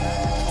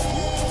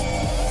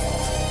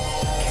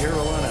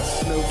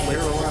snowflake,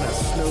 Carolina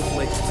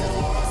snowflake,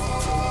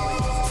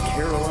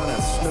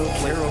 Carolina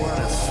snowflake,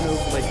 Carolina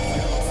snowflake.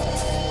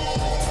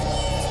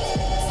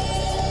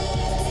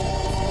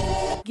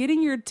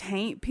 Getting your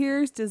taint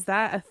pierced, is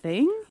that a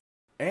thing?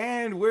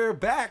 And we're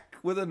back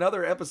with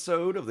another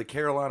episode of the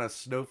Carolina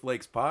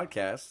Snowflakes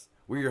podcast.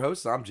 We're your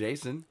hosts. I'm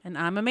Jason. And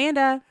I'm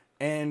Amanda.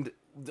 And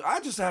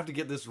I just have to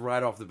get this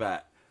right off the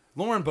bat.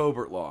 Lauren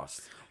Boebert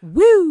lost.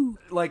 Woo!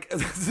 Like,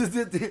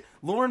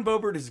 Lauren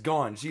Boebert is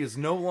gone. She is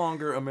no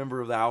longer a member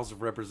of the House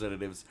of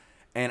Representatives.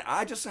 And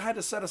I just had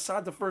to set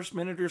aside the first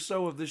minute or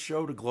so of this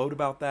show to gloat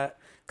about that.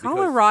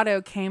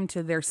 Colorado came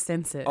to their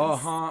senses.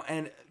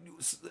 And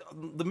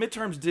the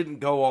midterms didn't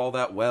go all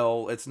that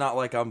well. It's not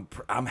like I'm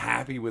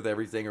happy with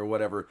everything or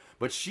whatever.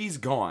 But she's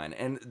gone.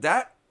 And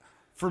that,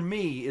 for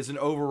me, is an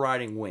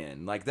overriding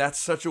win. Like, that's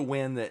such a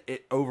win that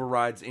it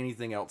overrides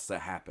anything else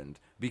that happened.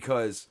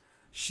 Because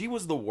she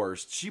was the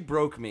worst. She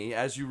broke me.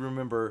 As you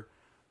remember,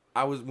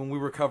 when we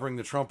were covering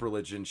the Trump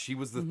religion, she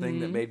was the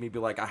thing that made me be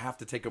like, I have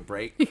to take a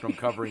break from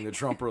covering the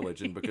Trump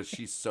religion because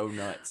she's so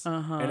nuts.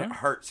 And it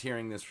hurts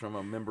hearing this from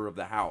a member of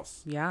the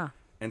House. Yeah.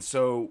 And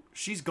so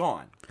she's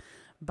gone.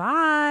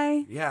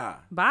 Bye. Yeah.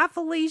 Bye,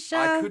 Felicia.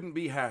 I couldn't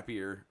be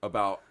happier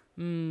about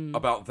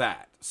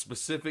that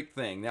specific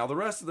thing. Now, the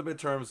rest of the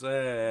midterms,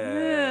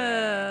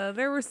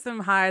 there were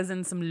some highs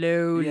and some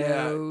lows.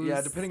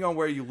 Yeah, depending on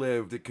where you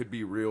lived, it could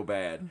be real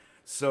bad.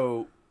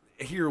 So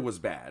here was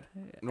bad.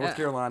 North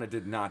Carolina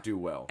did not do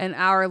well. And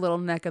our little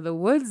neck of the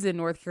woods in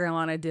North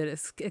Carolina did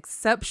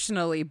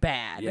exceptionally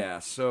bad. Yeah,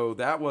 so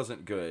that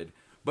wasn't good.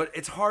 But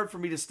it's hard for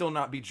me to still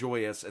not be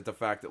joyous at the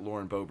fact that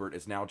Lauren Boebert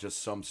is now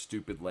just some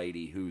stupid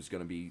lady who's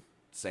going to be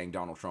saying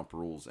Donald Trump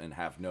rules and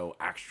have no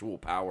actual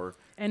power.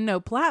 And no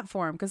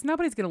platform, because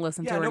nobody's going to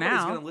listen to her now. Yeah,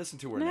 nobody's going to listen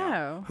to her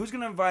now. Who's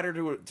going to invite her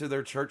to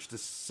their church to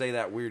say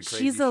that weird,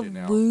 crazy shit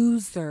now? She's a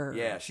loser.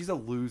 Yeah, she's a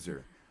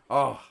loser.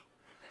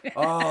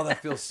 Oh,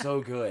 that feels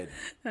so good.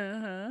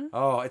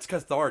 Oh, it's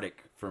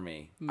cathartic for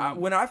me.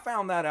 When I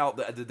found that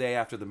out the day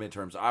after the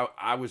midterms,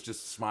 I was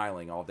just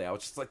smiling all day. I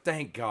was just like,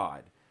 thank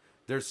God.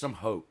 There's some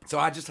hope. So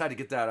I just had to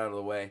get that out of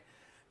the way,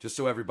 just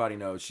so everybody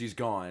knows she's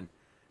gone,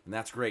 and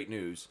that's great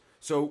news.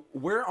 So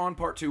we're on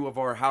part 2 of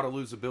our How to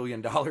Lose $1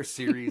 Billion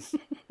series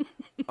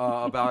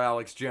about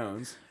Alex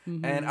Jones,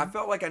 and I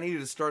felt like I needed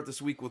to start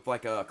this week with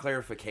like a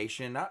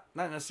clarification, not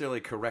necessarily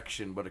a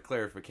correction, but a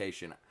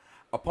clarification.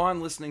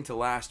 Upon listening to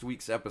last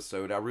week's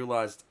episode, I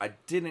realized I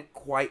didn't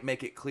quite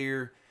make it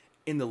clear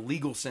in the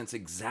legal sense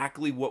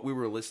exactly what we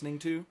were listening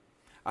to.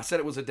 I said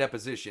it was a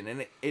deposition,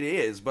 and it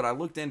is, but I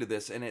looked into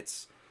this, and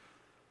it's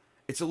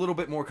a little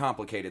bit more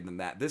complicated than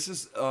that. This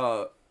is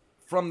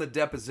from the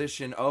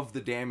deposition of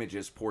the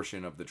damages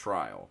portion of the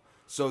trial.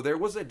 So there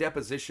was a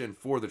deposition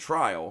for the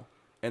trial,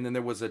 and then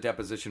there was a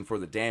deposition for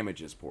the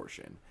damages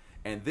portion.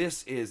 And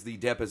this is the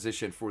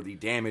deposition for the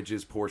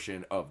damages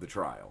portion of the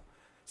trial.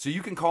 So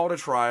you can call it a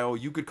trial,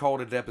 you could call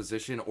it a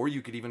deposition, or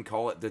you could even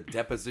call it the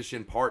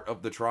deposition part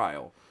of the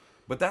trial.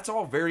 But that's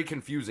all very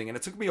confusing, and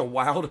it took me a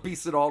while to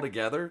piece it all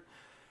together.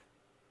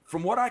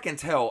 From what I can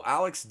tell,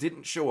 Alex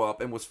didn't show up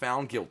and was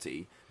found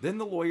guilty. Then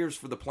the lawyers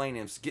for the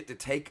plaintiffs get to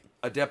take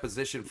a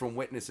deposition from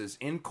witnesses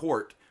in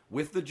court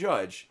with the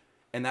judge,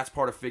 and that's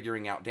part of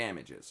figuring out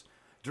damages.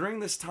 During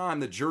this time,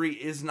 the jury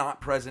is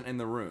not present in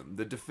the room.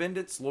 The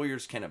defendant's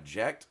lawyers can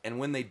object, and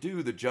when they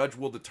do, the judge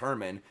will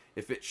determine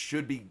if it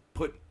should be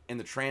put in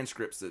the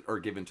transcripts that are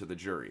given to the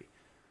jury.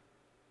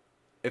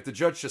 If the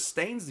judge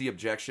sustains the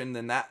objection,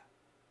 then that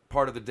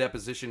part of the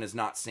deposition is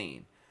not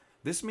seen.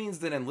 This means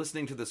that in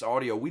listening to this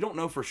audio, we don't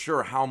know for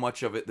sure how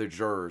much of it the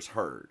jurors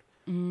heard.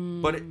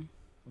 But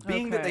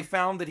being that they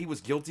found that he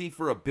was guilty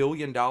for $1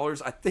 billion,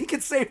 I think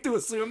it's safe to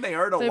assume they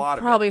heard a lot of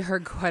it. They probably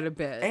heard quite a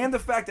bit. And the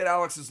fact that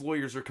Alex's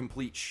lawyers are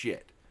complete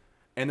shit.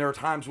 And there are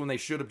times when they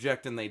should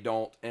object and they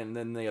don't, and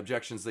then the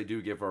objections they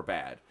do give are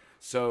bad.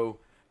 So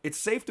it's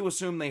safe to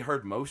assume they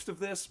heard most of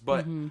this,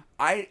 but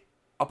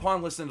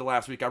upon listening to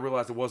last week, I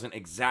realized it wasn't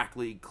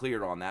exactly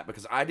clear on that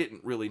because I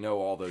didn't really know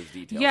all those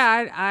details.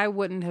 Yeah, I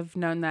wouldn't have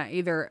known that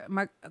either.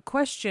 My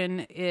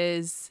question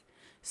is,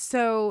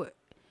 so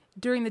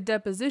during the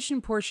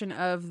deposition portion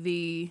of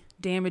the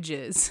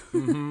damages,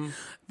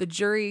 the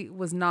jury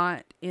was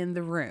not in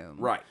the room.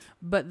 Right.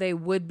 But they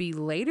would be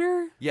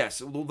later?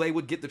 Yes, well, they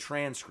would get the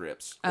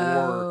transcripts.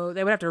 Oh,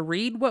 they would have to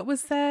read what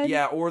was said?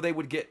 Yeah, or they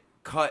would get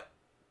cut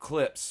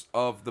clips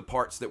of the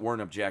parts that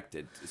weren't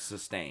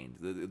sustained.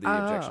 The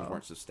objections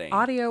weren't sustained.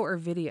 Audio or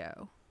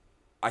video?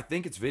 I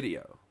think it's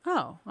video.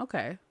 Oh,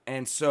 okay.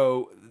 And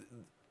so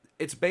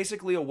it's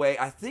basically a way,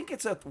 I think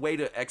it's a way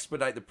to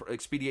expedite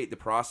the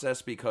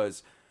process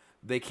because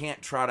they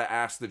can't try to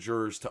ask the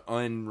jurors to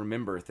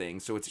unremember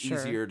things. So it's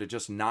easier to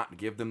just not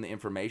give them the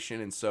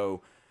information. And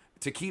so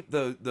to keep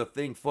the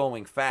thing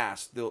flowing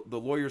fast, the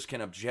lawyers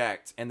can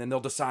object and then they'll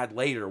decide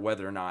later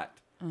whether or not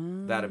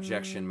that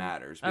objection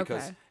matters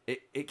because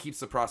it keeps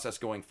the process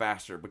going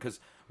faster.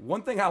 Because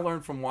one thing I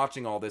learned from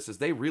watching all this is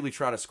they really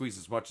try to squeeze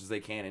as much as they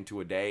can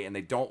into a day, and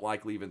they don't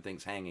like leaving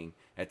things hanging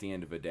at the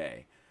end of a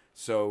day.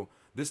 So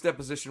this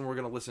deposition we're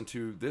going to listen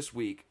to this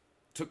week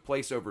took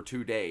place over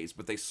 2 days,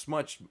 but they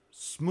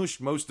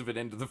smushed most of it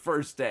into the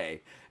first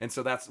day. And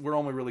so we're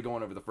only really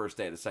going over the first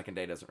day. The second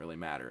day doesn't really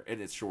matter,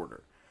 and it's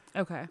shorter.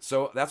 Okay.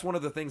 So that's one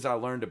of the things I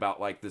learned about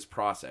like this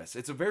process.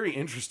 It's a very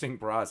interesting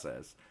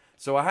process.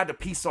 So I had to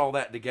piece all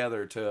that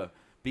together to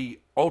be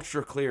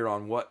ultra clear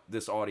on what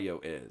this audio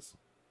is.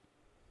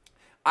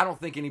 I don't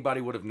think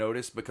anybody would have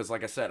noticed because,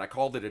 like I said, I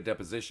called it a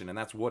deposition, and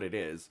that's what it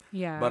is.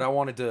 Yeah. But I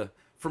wanted to,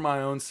 for my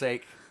own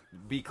sake,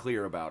 be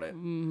clear about it.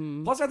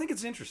 Mm-hmm. Plus, I think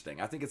it's interesting.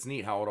 I think it's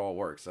neat how it all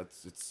works.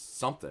 It's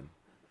something.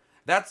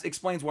 That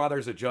explains why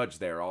there's a judge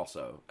there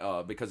also.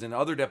 Because in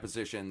other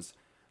depositions,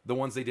 the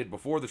ones they did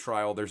before the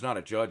trial, there's not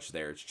a judge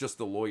there. It's just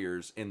the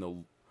lawyers in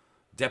the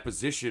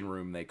deposition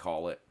room, they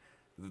call it,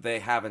 that they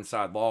have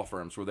inside law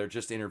firms where they're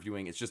just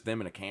interviewing. It's just them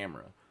and a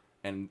camera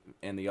and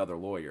the other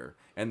lawyer.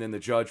 And then the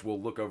judge will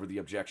look over the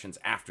objections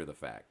after the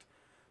fact.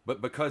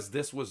 But because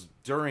this was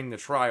during the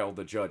trial,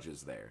 the judge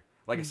is there.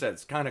 Like I said,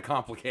 it's kind of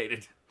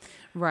complicated.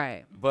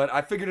 Right. But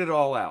I figured it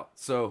all out.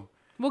 So,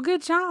 well,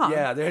 good job.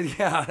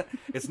 yeah,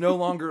 it's no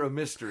longer a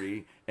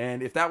mystery.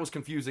 And if that was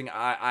confusing,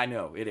 I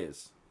know it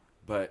is.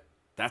 But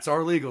that's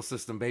our legal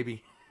system,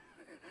 baby.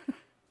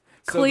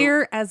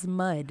 Clear as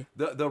mud.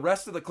 The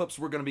rest of the clips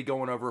we're going to be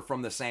going over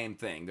from the same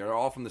thing. They're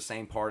all from the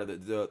same part of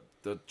the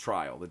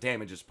trial, the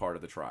damages part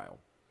of the trial.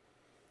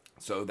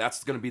 So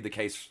that's going to be the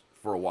case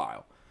for a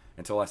while,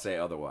 until I say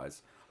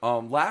otherwise.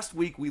 Last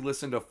week, we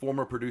listened to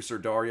former producer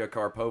Daria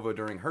Karpova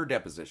during her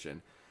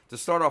deposition. To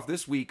start off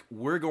this week,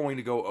 we're going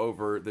to go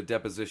over the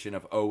deposition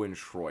of Owen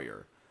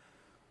Schroyer.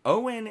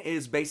 Owen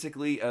is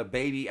basically a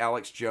baby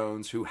Alex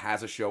Jones who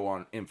has a show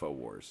on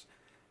InfoWars.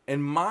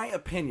 In my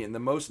opinion, the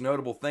most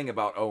notable thing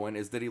about Owen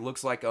is that he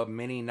looks like a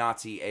mini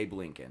Nazi Abe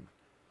Lincoln.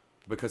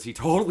 Because he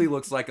totally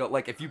looks like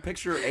if you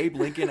picture Abe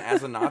Lincoln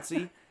as a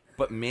Nazi,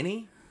 but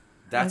mini,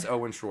 that's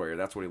Owen Schroyer.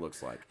 That's what he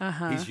looks like.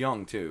 Uh-huh. He's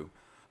young, too.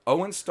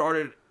 Owen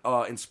started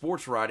in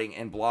sports writing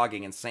and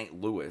blogging in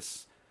St.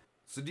 Louis.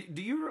 So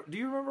do you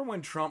remember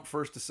when Trump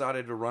first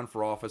decided to run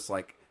for office,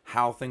 like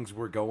how things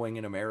were going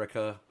in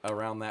America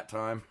around that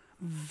time?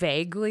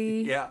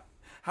 Vaguely. Yeah.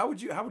 How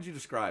would you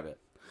describe it?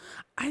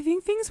 I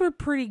think things were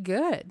pretty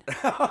good.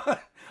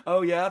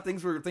 Oh yeah,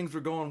 things were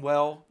going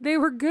well. They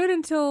were good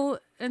until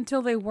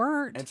they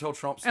weren't. Until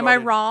Trump started Am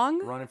I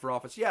wrong? running for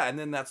office. Yeah, and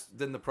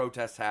then the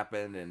protests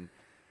happened and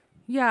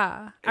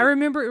yeah. I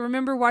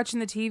remember watching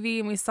the TV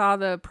and we saw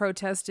the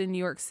protest in New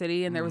York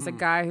City and there was a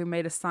guy who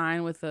made a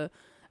sign with a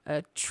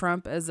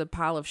Trump as a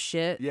pile of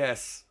shit.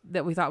 Yes.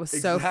 That we thought was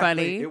Exactly. so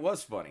funny. It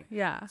was funny.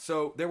 Yeah.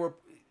 So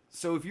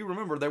if you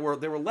remember, there were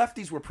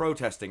lefties were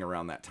protesting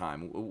around that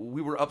time.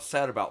 We were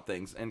upset about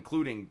things,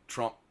 including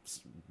Trump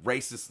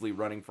racistly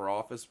running for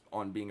office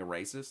on being a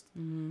racist.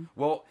 Mm-hmm.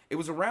 Well, it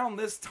was around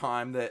this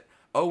time that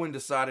Owen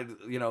decided,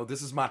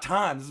 this is my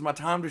time. This is my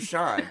time to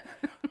shine.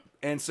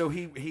 And so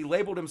he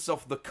labeled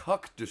himself the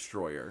Cuck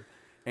Destroyer,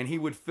 and he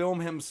would film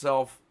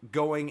himself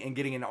going and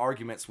getting in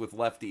arguments with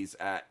lefties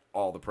at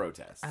all the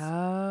protests.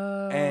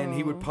 Oh. And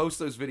he would post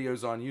those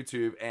videos on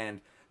YouTube,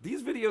 and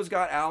these videos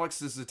got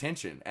Alex's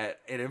attention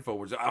at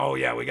InfoWars. Oh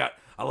yeah,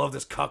 I love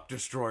this Cuck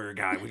Destroyer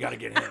guy. We got to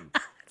get him.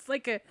 It's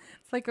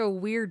like a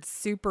weird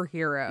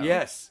superhero.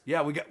 Yes,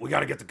 yeah, we got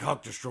to get the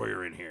Cuck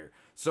Destroyer in here.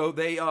 So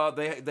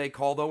they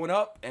called Owen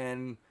up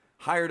and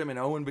hired him, and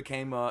Owen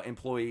became an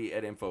employee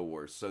at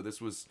InfoWars. So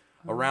this was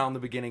around the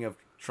beginning of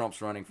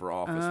Trump's running for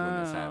office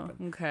when this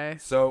happened. Okay.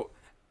 So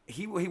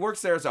he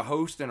works there as a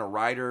host and a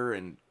writer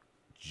and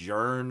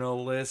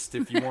journalist,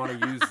 if you want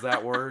to use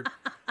that word.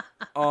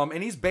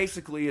 And he's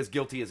basically as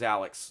guilty as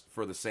Alex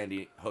for the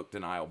Sandy Hook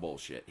denial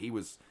bullshit. He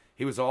was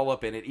all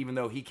up in it, even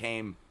though he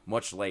came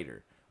much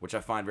later, which I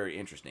find very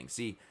interesting.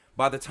 See,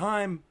 by the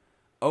time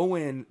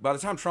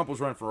Trump was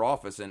running for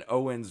office and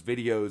Owen's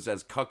videos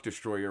as Cuck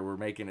Destroyer were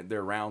making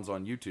their rounds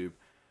on YouTube,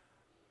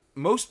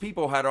 most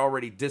people had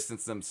already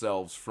distanced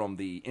themselves from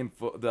the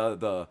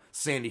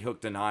Sandy Hook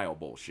denial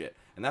bullshit.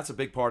 And that's a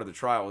big part of the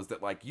trial, is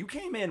that you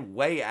came in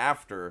way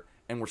after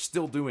and we're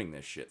still doing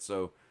this shit.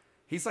 So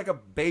he's like a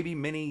baby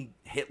mini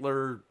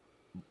Hitler,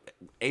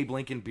 Abe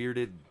Lincoln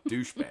bearded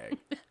douchebag.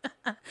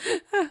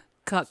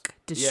 Cuck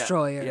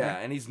Destroyer. Yeah,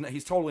 and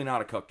he's totally not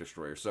a Cuck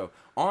Destroyer. So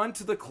on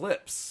to the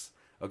clips.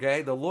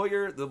 Okay, the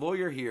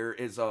lawyer here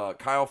is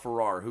Kyle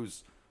Farrar,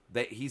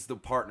 he's the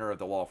partner of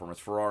the law firm. It's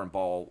Farrar and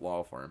Ball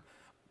law firm.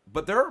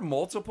 But there are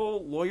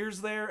multiple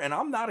lawyers there, and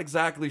I'm not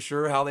exactly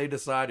sure how they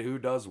decide who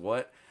does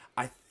what.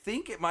 I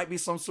think it might be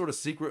some sort of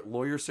secret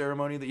lawyer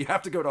ceremony that you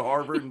have to go to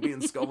Harvard and be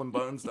in Skull and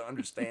Bones to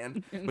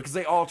understand, because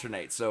they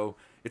alternate. So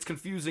it's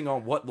confusing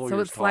on what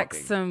lawyer's talking.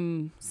 So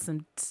it's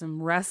like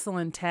some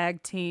wrestling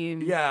tag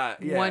team. Yeah.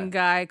 One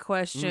guy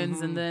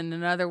questions and then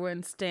another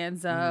one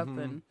stands up.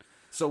 And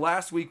so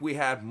last week we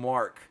had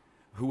Mark,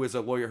 who is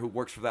a lawyer who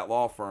works for that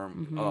law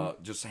firm,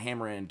 just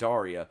hammering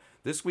Daria.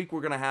 This week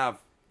we're going to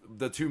have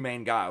the two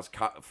main guys,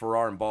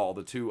 Farrar and Ball,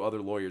 the two other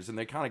lawyers, and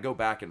they kind of go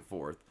back and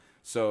forth.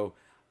 So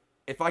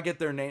if I get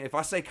their name, if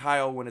I say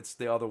Kyle when it's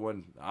the other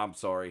one, I'm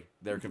sorry.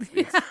 They're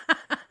confused.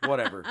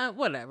 Whatever.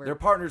 Whatever. They're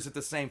partners at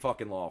the same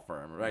fucking law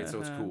firm, right? So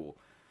it's cool.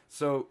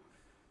 So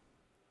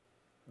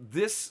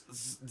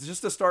this,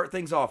 just to start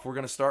things off, we're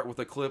going to start with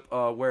a clip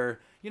where,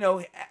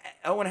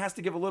 Owen has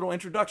to give a little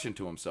introduction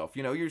to himself.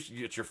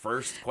 It's your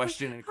first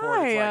question in court.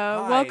 Hi,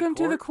 Hi, welcome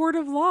to court. the court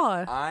of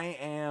law. I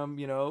am,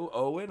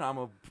 Owen. I'm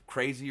a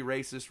crazy,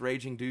 racist,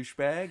 raging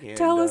douchebag. And,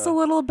 Tell us a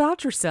little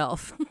about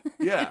yourself.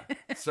 Yeah.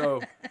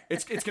 So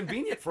it's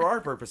convenient for our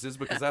purposes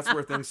because that's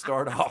where things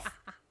start off.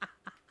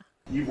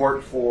 You've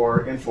worked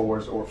for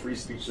InfoWars or Free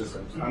Speech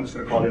Systems. I'm just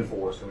going to call it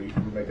InfoWars. Can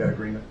we make that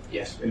agreement?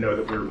 Yes. And know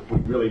that we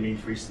really mean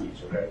free speech,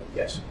 okay?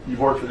 Yes. You've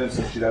worked for them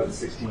since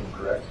 2016,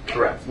 correct?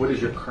 Correct. What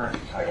is your current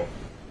title?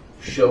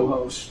 Show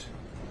host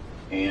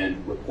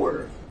and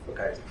reporter.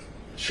 Okay.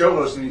 Show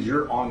host means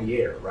you're on the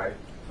air, right?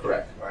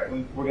 Correct. All right.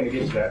 We're going to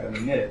get to that in a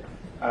minute.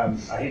 I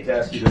hate to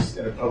ask you this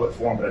in a public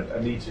forum, but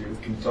I need to.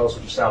 Can you tell us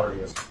what your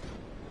salary is?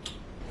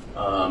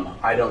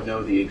 I don't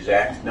know the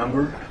exact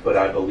number, but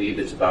I believe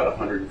it's about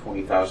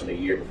 $120,000 a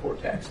year before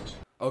taxes.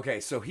 Okay,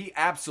 so he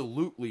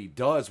absolutely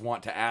does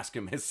want to ask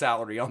him his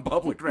salary on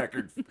public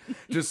record,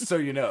 just so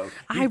you know.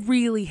 I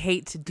really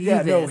hate to do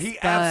Yeah, this. no, he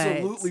but...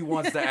 absolutely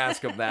wants to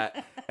ask him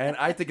that, and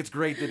I think it's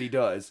great that he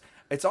does.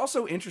 It's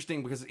also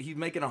interesting because he's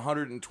making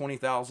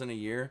 $120,000 a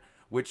year,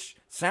 which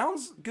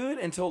sounds good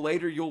until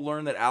later you'll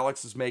learn that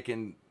Alex is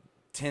making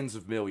tens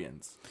of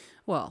millions.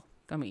 Well,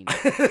 I mean,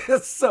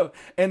 So,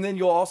 and then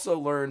you'll also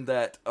learn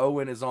that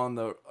Owen is on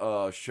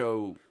the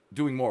show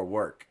doing more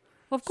work.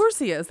 well, of course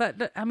he is.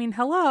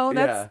 Hello.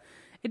 That's Yeah.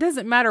 It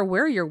doesn't matter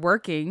where you're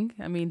working.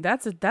 I mean,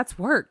 that's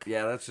work.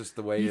 Yeah, that's just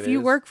the way it is. If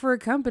you work for a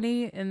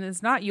company and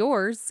it's not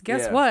yours,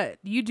 guess Yeah. what?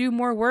 You do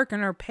more work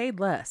and are paid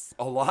less.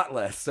 A lot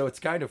less. So it's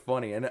kind of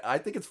funny. And I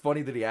think it's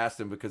funny that he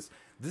asked him because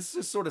this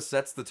just sort of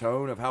sets the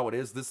tone of how it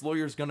is. This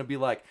lawyer's going to be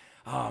like,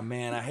 oh,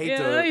 man, I hate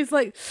to... He's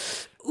like,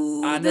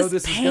 ooh, I know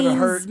this is gonna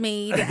hurt. pains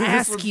me to This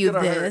ask one's you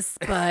gonna hurt." this,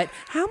 but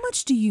how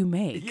much do you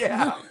make?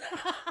 Yeah.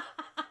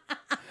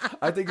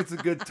 I think it's a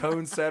good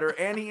tone setter.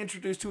 And he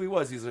introduced who he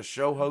was. He's a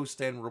show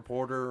host and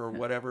reporter or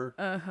whatever.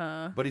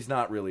 Uh-huh. But he's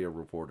not really a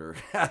reporter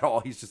at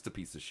all. He's just a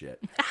piece of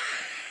shit.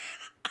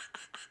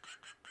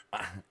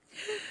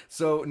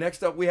 So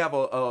next up, we have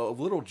a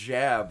little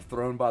jab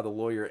thrown by the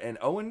lawyer. And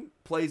Owen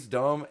plays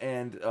dumb.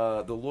 And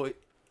the lawyer...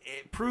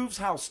 It proves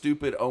how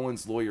stupid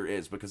Owen's lawyer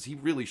is because he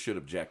really should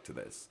object to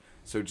this.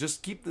 So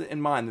just keep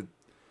in mind that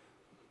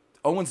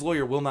Owen's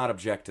lawyer will not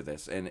object to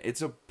this. And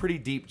it's a pretty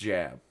deep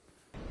jab.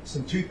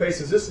 Some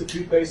toothpaste. Is this the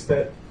toothpaste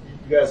that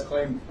you guys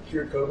claim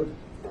cured COVID?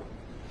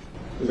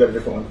 Is that a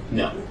different one?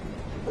 No.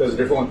 That's a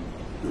different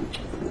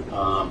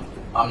one?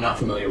 I'm not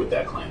familiar with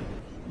that claim.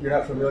 You're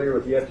not familiar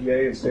with the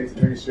FDA and State's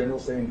Attorneys General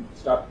saying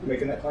stop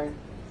making that claim?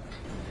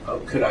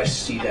 Could I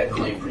see that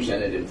claim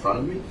presented in front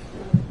of me?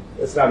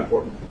 It's not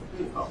important.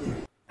 Oh.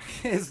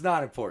 It's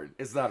not important.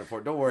 It's not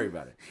important. Don't worry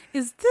about it.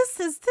 Is this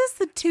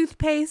the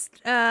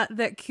toothpaste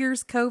that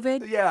cures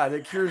COVID? Yeah,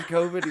 that cures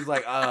COVID. He's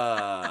like,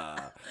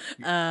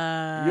 You're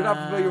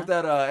not familiar with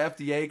that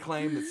FDA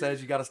claim that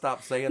says you got to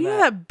stop saying You know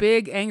that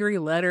big angry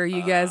letter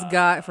you guys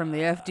got from the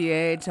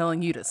FDA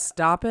telling you to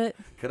stop it?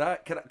 Could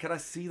I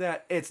see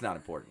that? It's not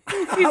important.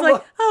 He's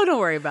like, oh, don't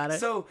worry about it.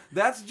 So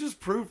that's just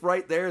proof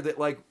right there that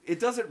like it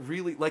doesn't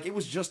really like it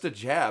was just a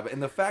jab,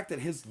 and the fact that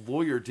his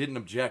lawyer didn't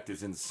object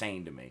is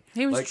insane to me.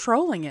 He was like,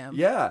 trolling him.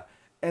 Yeah,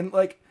 and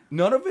like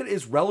none of it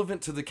is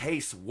relevant to the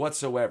case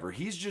whatsoever.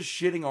 He's just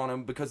shitting on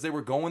him because they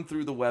were going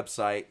through the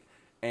website,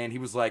 and he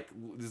was like,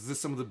 "Is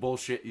this some of the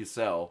bullshit you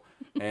sell?"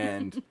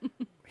 And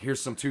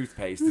here's some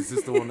toothpaste. Is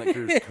this the one that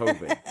cures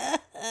COVID?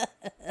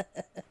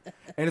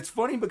 And it's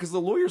funny because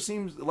the lawyer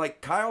seems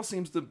like Kyle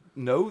seems to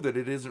know that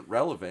it isn't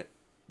relevant.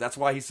 That's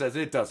why he says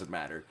it doesn't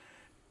matter.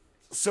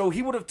 So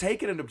he would have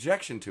taken an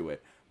objection to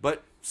it.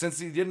 But since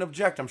he didn't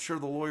object, I'm sure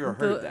the lawyer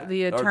heard that.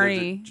 The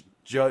attorney...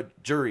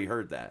 jury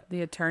heard that.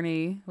 The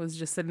attorney was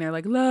just sitting there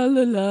like, la,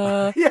 la,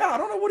 la. Yeah, I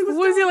don't know what he was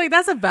Was doing. he like,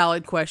 that's a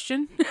valid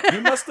question. He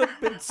must have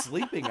been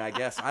sleeping, I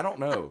guess. I don't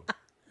know.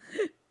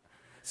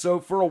 So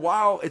for a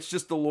while, it's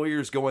just the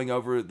lawyers going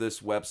over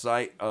this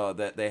website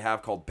that they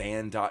have called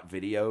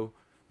ban.video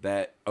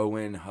that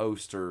Owen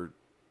hosts or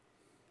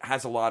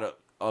has a lot of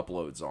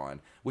uploads on,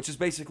 which is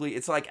basically,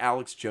 it's like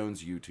Alex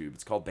Jones' YouTube.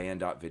 It's called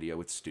ban.video.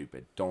 It's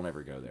stupid. Don't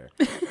ever go there.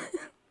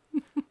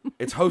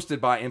 It's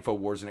hosted by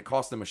InfoWars, and it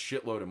costs them a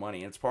shitload of money.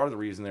 And it's part of the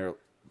reason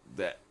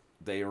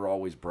they are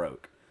always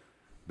broke,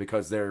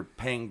 because they're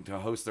paying to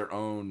host their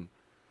own,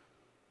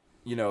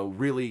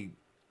 really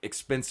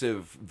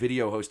expensive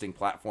video hosting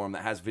platform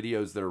that has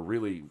videos that are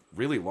really,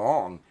 really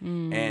long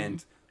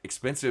and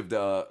expensive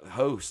to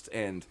host,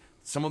 and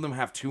some of them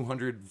have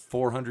 200,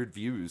 400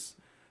 views.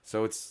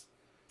 So it's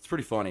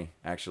pretty funny,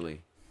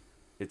 actually.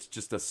 It's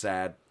just a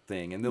sad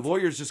thing. And the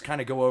lawyers just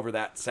kind of go over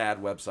that sad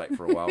website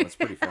for a while, and it's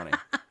pretty funny.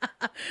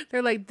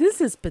 They're like,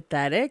 this is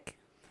pathetic.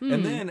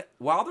 And then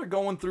while they're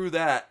going through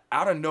that,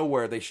 out of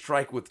nowhere, they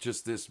strike with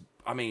just this.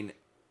 I mean,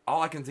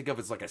 all I can think of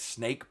is like a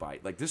snake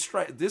bite. Like this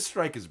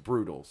strike is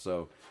brutal.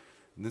 So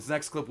this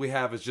next clip we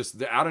have is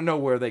just out of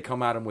nowhere, they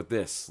come at him with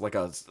this, like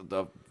a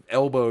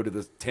elbow to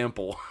the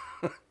temple.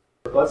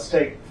 Let's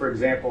take, for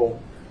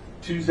example,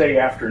 Tuesday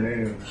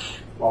afternoon,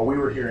 while we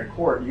were here in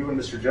court, you and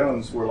Mr.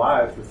 Jones were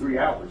live for 3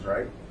 hours,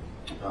 right?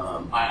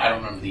 I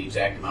don't remember the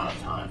exact amount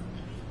of time.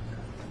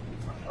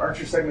 Aren't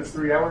your segments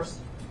 3 hours?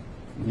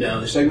 No,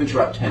 the segments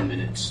are about 10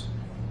 minutes.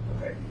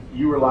 Okay.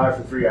 You were live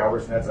for 3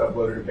 hours, and that's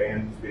uploaded to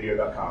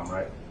bandvideo.com,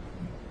 right?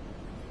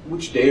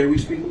 Which day are we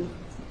speaking?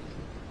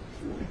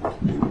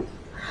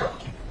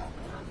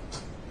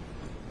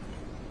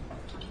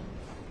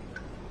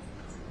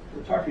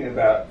 We're talking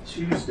about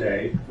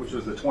Tuesday, which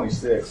was the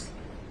 26th.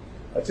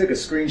 I took a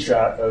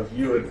screenshot of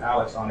you and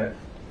Alex on it.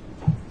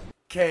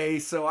 Okay,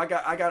 so I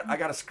got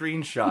a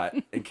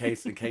screenshot in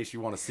case you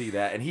want to see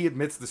that, and he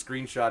admits the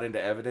screenshot into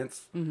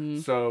evidence.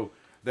 So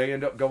they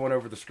end up going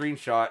over the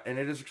screenshot, and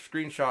it is a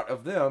screenshot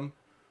of them.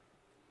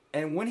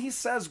 And when he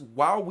says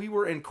while we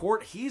were in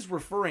court, he's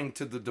referring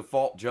to the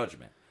default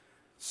judgment.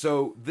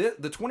 So the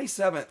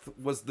 27th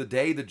was the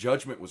day the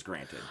judgment was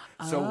granted.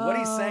 So what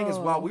he's saying is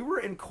while we were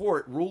in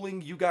court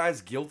ruling you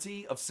guys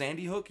guilty of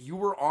Sandy Hook, you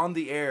were on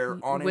the air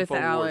on With InfoWars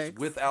Alex.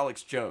 with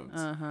Alex Jones.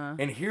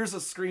 And here's a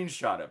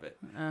screenshot of it.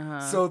 Uh-huh.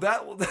 So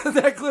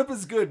that clip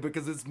is good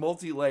because it's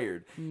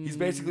multi-layered. He's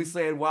basically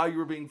saying while you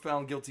were being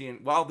found guilty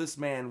and while this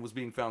man was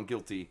being found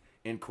guilty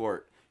in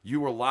court,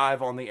 you were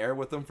live on the air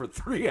with him for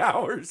 3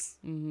 hours.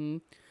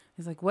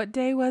 He's like, what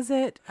day was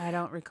it? I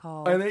don't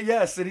recall. And then,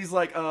 yes, and he's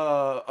like,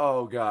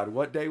 oh God,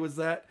 what day was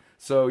that?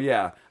 So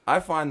yeah, I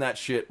find that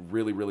shit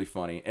really, really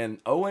funny. And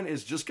Owen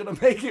is just gonna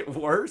make it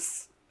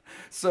worse.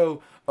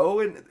 So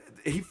Owen,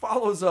 he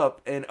follows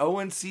up, and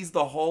Owen sees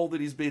the hole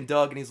that he's been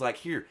dug, and he's like,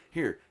 here,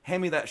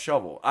 hand me that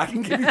shovel. I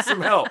can give you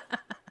some help.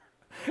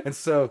 And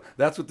so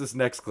that's what this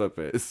next clip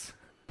is.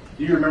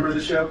 Do you remember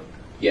the show?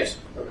 Yes.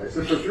 Okay,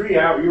 so for 3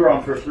 hours, you were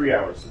on for 3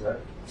 hours. Does that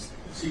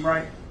seem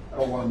right? I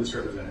don't want to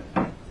misrepresent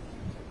it.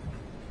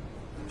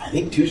 I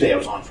think Tuesday I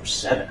was on for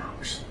 7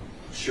 hours.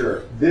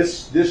 Sure.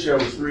 This show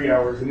was 3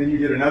 hours, and then you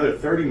did another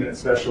 30-minute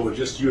special with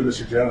just you and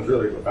Mr. Jones,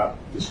 really, about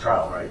this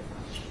trial, right?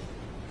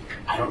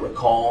 I don't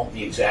recall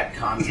the exact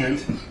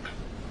content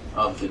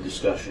of the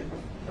discussion.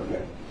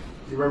 Okay.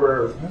 Do you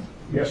remember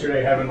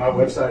yesterday having my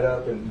website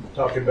up and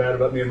talking bad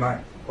about me and my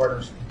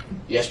partners?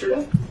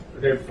 Yesterday?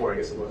 The day before, I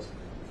guess it was.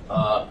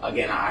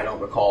 Again, I don't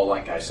recall.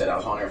 Like I said, I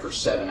was on air for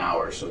 7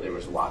 hours, so there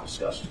was a lot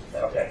discussed.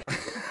 Okay.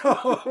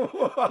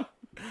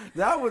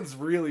 That one's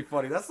really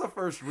funny. That's the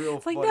first real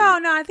It's like, funny.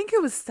 no, I think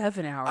it was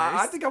 7 hours.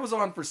 I think I was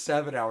on for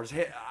 7 hours.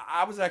 Hey,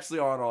 I was actually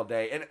on all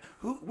day. And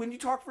when you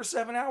talk for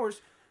 7 hours,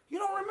 you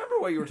don't remember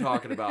what you were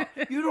talking about.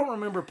 You don't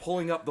remember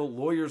pulling up the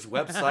lawyer's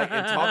website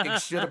and talking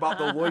shit about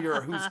the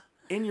lawyer who's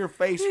in your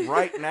face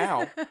right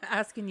now.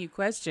 Asking you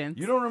questions.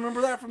 You don't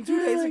remember that from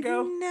 2 days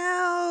ago?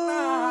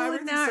 No,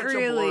 Everything's not such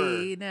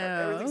really. a blur.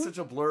 No. Everything's such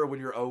a blur when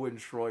you're Owen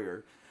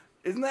Schroyer.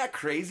 Isn't that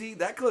crazy?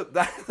 That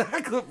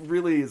clip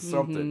really is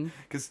something.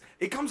 Because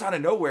it comes out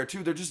of nowhere,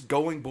 too. They're just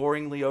going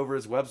boringly over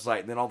his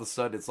website, and then all of a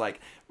sudden it's like,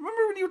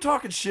 remember when you were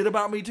talking shit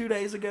about me 2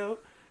 days ago?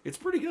 It's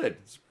pretty good.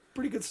 It's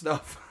pretty good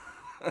stuff.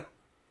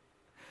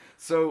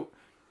 So,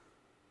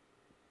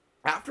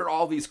 after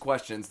all these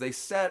questions, they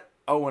set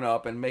Owen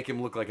up and make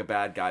him look like a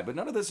bad guy, but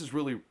none of this is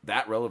really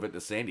that relevant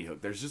to Sandy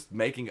Hook. They're just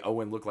making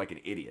Owen look like an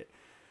idiot.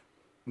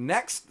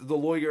 Next, the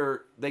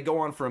lawyer, they go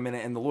on for a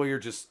minute, and the lawyer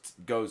just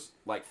goes,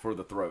 like, for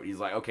the throat. He's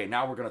like, okay,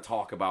 now we're going to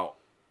talk about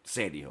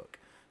Sandy Hook.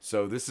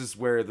 So this is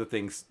where the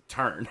things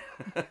turn.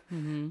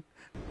 You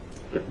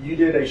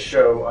did a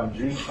show on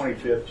June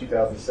 25th,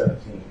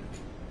 2017,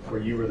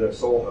 where you were the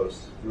sole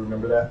host. You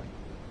remember that?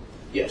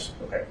 Yes.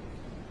 Okay.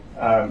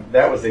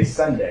 That was a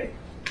Sunday,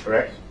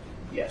 correct?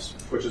 Yes.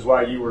 Which is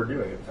why you were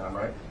doing it at the time,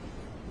 right?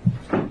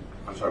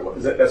 I'm sorry, what?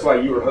 That's why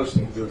you were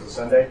hosting, because it was a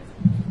Sunday?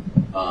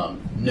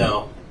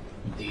 No.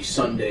 The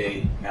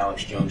Sunday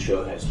Alex Jones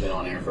show has been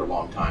on air for a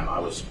long time. I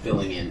was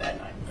filling in that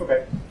night.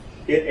 Okay.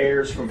 It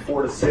airs from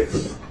 4 to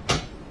 6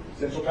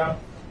 Central Time?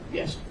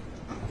 Yes.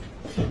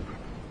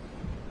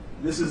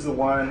 This is the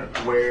one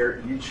where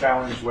you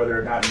challenged whether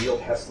or not Neil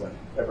Heslin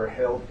ever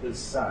held his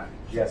son,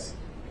 Jesse,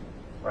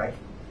 right?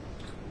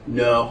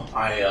 No,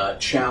 I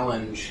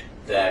challenge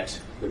that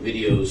the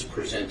videos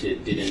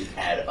presented didn't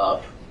add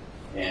up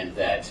and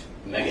that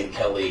Megyn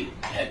Kelly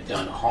had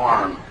done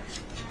harm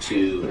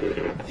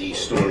to the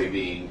story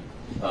being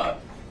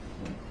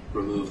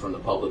removed from the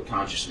public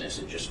consciousness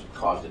and just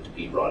caused it to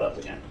be brought up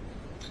again.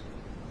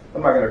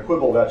 I'm not going to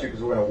quibble about you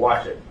because we're going to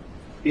watch it.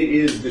 It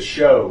is the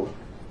show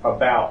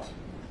about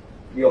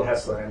Neil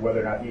Heslin and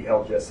whether or not he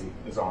held Jesse in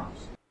his arms.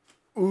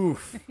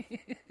 Oof.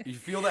 You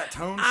feel that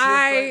tone shift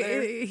right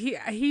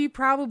there? He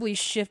probably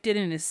shifted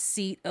in his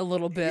seat a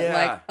little bit, Yeah.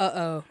 like,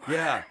 uh-oh.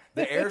 Yeah,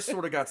 the air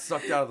sort of got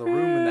sucked out of the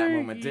room in that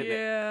moment, didn't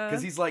Yeah. it?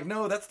 Because he's like,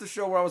 no, that's the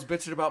show where I was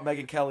bitching about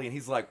Megyn Kelly. And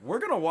he's like, we're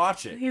going to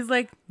watch it. He's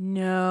like,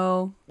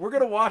 no, We're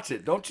going to watch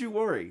it. Don't you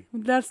worry.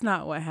 that's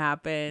not what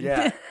happened.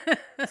 Yeah.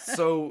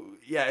 So,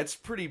 yeah, it's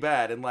pretty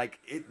bad. And, like,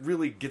 it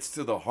really gets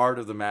to the heart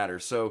of the matter.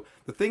 So,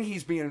 the thing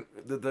he's being,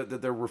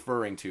 that they're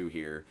referring to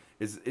here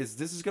is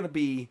this is going to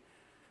be,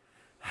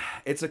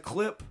 it's a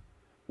clip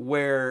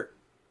where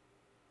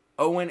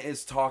Owen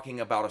is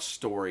talking about a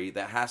story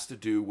that has to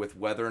do with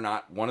whether or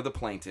not one of the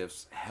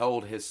plaintiffs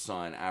held his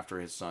son after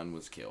his son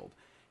was killed.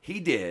 He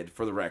did,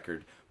 for the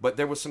record, but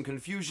there was some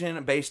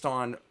confusion based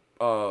on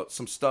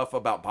some stuff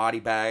about body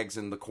bags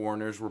and the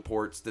coroner's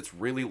reports that's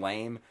really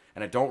lame,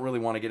 and I don't really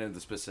want to get into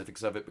the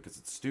specifics of it because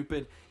it's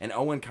stupid, and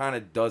Owen kind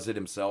of does it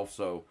himself,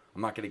 so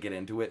I'm not going to get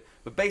into it.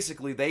 But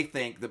basically, they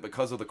think that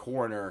because of the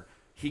coroner,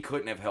 he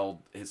couldn't have held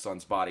his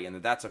son's body, and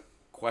that's a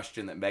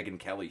question that Megyn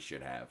Kelly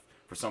should have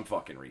for some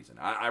fucking reason.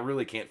 I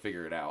really can't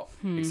figure it out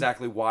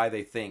exactly why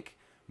they think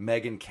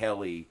Megyn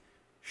Kelly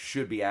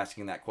should be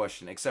asking that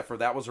question, except for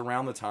that was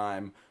around the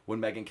time when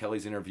Megyn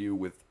Kelly's interview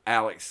with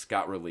Alex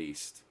got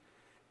released,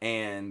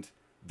 and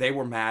they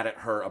were mad at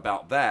her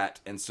about that,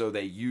 and so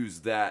they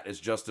used that as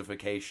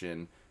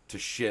justification to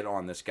shit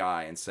on this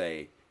guy and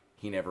say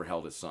he never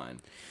held his son.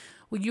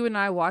 Well, you and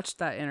I watched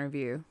that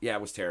interview. Yeah,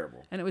 it was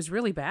terrible. And it was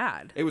really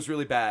bad. It was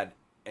really bad,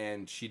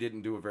 and she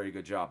didn't do a very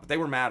good job. But they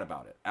were mad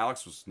about it.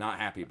 Alex was not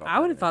happy about it. I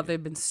would have thought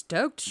they'd been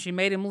stoked. She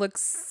made him look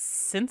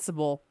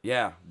sensible.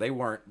 Yeah, they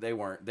weren't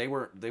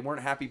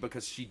happy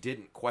because she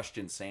didn't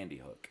question Sandy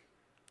Hook.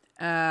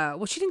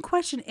 Well, she didn't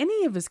question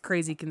any of his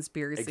crazy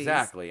conspiracies.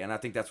 Exactly, and I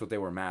think that's what they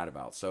were mad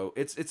about. So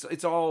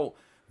it's all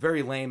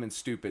very lame and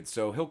stupid.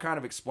 So he'll kind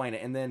of explain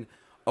it, and then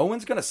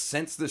Owen's gonna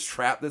sense this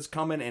trap that's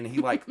coming, and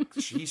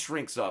he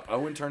shrinks up.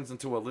 Owen turns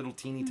into a little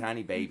teeny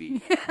tiny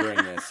baby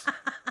during this,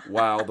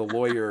 while the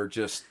lawyer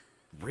just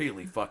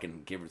really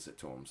fucking gives it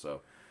to him.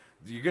 So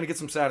you're gonna get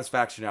some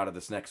satisfaction out of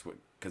this next week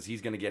because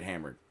he's gonna get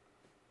hammered.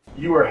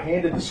 You were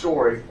handed the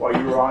story while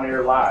you were on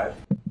air live.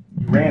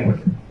 You ran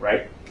with it,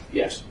 right?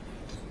 Yes.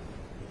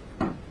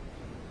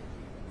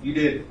 You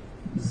did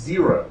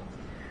zero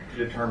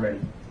to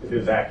determine if it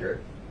was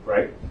accurate,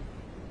 right?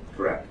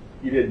 Correct.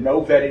 You did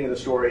no vetting of the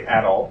story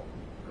at all,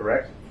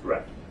 correct?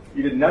 Correct.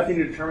 You did nothing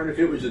to determine if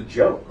it was a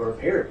joke or a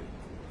parody,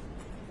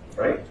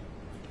 right?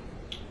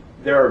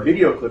 There are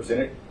video clips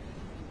in it.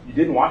 You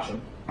didn't watch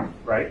them,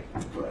 right?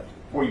 Correct.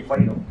 Before you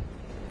played them.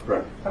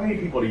 Correct. How many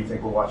people do you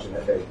think were watching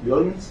that day?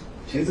 Millions?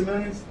 Tens of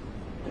millions?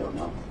 I don't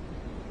know.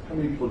 How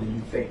many people do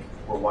you think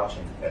were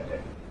watching that day?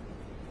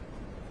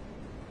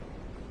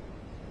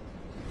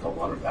 A couple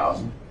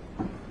 100,000.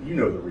 You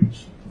know the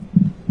reach.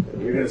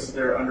 You're going to sit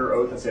there under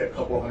oath and say a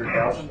couple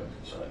 100,000?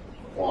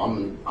 Well,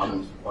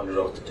 I'm under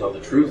oath to tell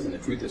the truth, and the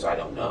truth is I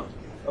don't know.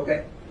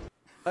 Okay.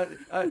 I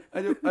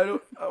don't know.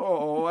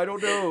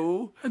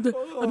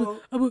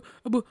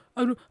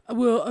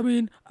 Well, I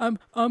mean, I'm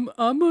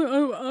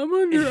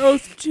under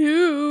oath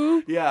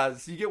too. Yeah,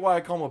 so you get why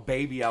I call him a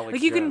baby Alex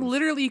Like you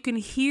Jones. you can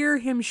hear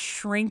him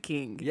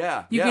shrinking.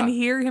 Yeah, You yeah. can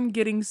hear him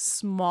getting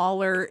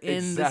smaller in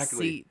Exactly.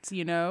 the seats,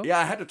 you know? Yeah,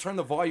 I had to turn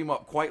the volume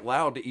up quite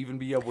loud to even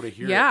be able to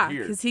hear Yeah, it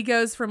here. because he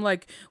goes from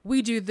like,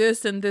 we do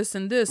this and this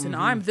and this, and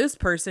I'm this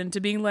person, to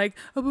being like,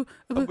 well,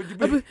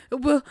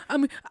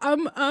 I'm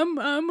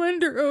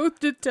under oath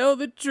to tell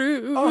the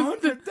truth.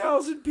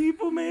 100,000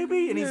 people,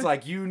 maybe? And he's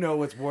like, you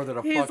know it's more than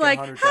a He's fucking like,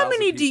 100,000 how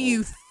many people. do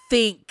you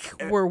think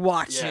we're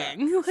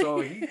watching? Yeah.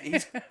 So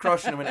he's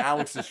crushing him, and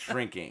Alex is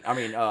shrinking. I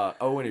mean,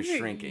 Owen is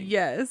shrinking.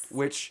 Yes.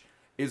 Which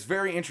is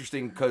very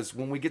interesting because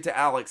when we get to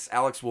Alex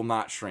will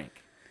not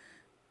shrink,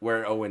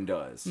 where Owen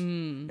does.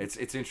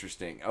 It's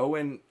interesting.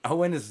 Owen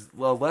is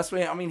less.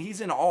 I mean,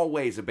 he's in all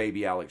ways a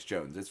baby Alex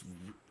Jones.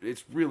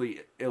 It's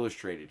really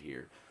illustrated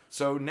here.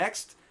 So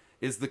next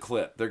is the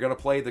clip. They're gonna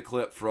play the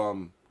clip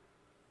from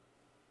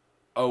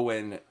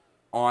Owen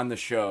on the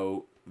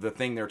show, the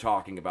thing they're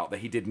talking about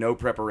that he did no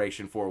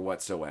preparation for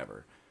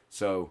whatsoever.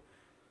 So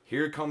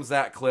here comes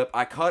that clip.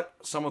 I cut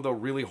some of the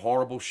really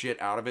horrible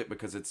shit out of it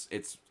because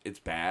it's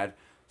bad.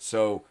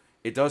 So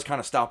it does kind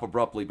of stop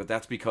abruptly, but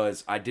that's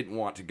because I didn't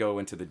want to go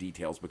into the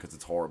details because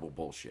it's horrible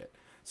bullshit.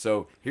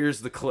 So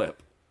here's the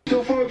clip.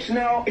 So folks,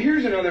 now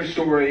here's another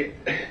story.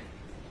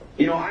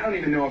 You know, I don't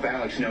even know if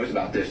Alex knows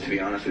about this, to be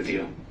honest with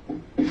you.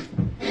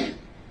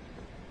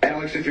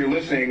 Alex, if you're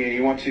listening and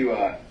you want to,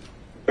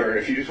 or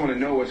if you just want to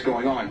know what's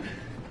going on,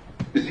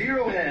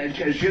 Zero Hedge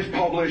has just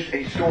published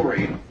a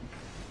story.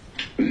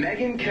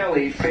 Megyn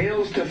Kelly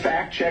fails to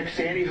fact-check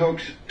Sandy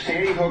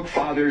Hook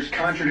father's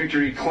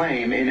contradictory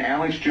claim in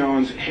Alex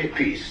Jones' hit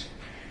piece.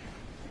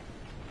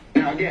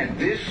 Now again,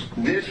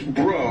 this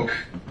broke,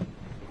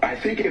 I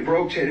think it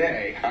broke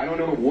today, I don't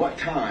know what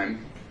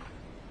time,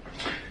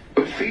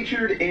 but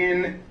featured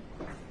in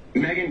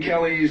Megyn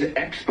Kelly's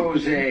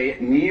expose,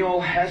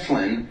 Neil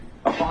Heslin,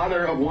 a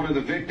father of one of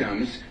the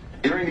victims,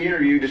 during the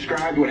interview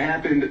described what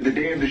happened the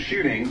day of the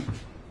shooting,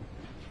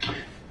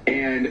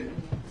 and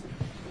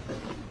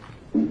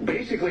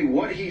basically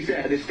what he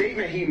said, the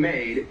statement he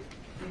made,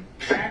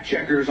 fact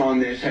checkers on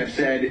this have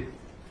said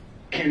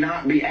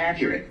cannot be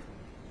accurate.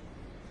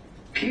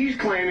 He's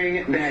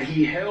claiming that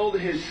he held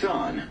his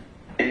son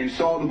and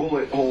saw the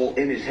bullet hole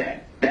in his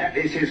head. That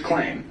is his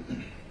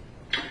claim.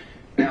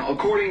 Now,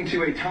 according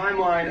to a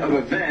timeline of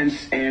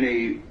events and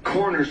a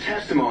coroner's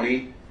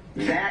testimony,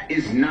 that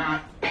is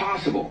not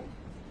possible.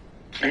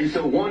 And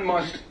so one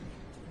must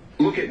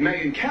look at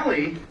Megyn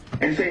Kelly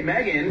and say,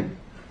 Megyn,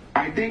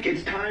 I think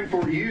it's time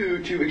for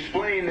you to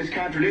explain this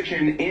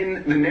contradiction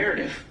in the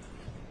narrative.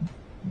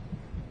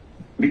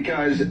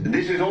 Because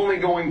this is only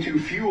going to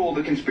fuel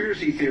the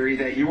conspiracy theory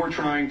that you're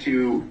trying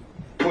to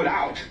put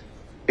out,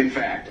 in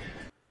fact.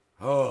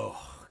 Oh,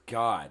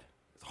 God.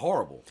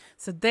 horrible.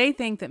 So they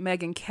think that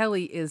Megyn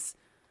Kelly is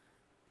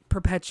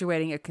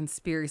perpetuating a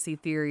conspiracy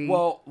theory.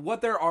 Well,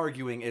 what they're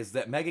arguing is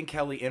that Megyn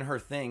Kelly in her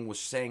thing was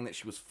saying that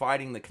she was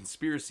fighting the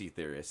conspiracy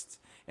theorists,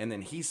 and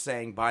then he's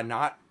saying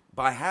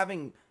by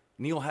having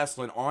Neil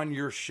Heslin on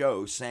your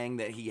show saying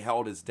that he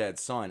held his dead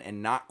son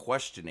and not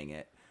questioning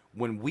it,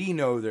 when we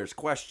know there's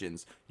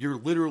questions, you're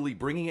literally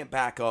bringing it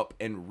back up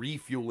and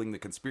refueling the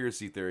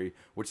conspiracy theory,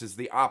 which is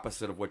the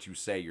opposite of what you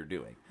say you're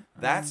doing.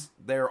 That's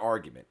their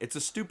argument. It's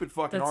a stupid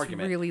fucking That's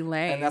argument. really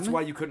lame. And that's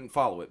why you couldn't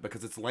follow it,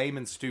 because it's lame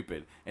and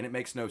stupid, and it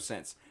makes no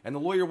sense. And the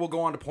lawyer will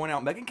go on to point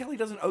out, Megyn Kelly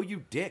doesn't owe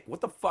you dick.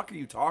 What the fuck are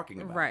you talking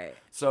about? Right.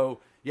 So,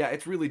 yeah,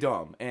 it's really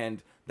dumb.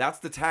 And that's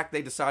the tack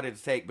they decided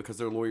to take because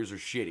their lawyers are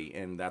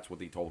shitty, and that's what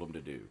they told them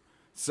to do.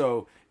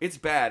 So it's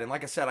bad. And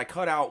like I said, I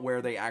cut out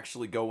where they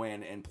actually go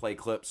in and play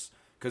clips,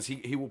 because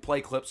he will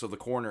play clips of the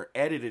coroner,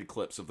 edited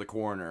clips of the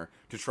coroner,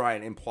 to try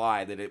and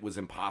imply that it was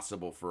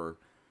impossible for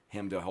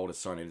him to hold his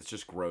son, and it's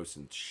just gross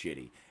and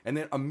shitty. And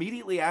then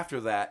immediately after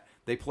that,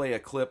 they play a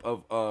clip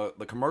of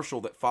the commercial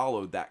that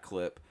followed that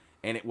clip,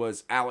 and it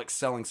was Alex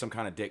selling some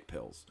kind of dick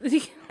pills.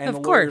 And of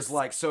the course. lawyer's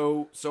like,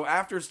 so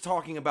after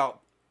talking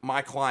about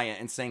my client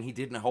and saying he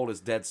didn't hold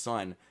his dead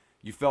son,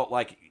 you felt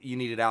like you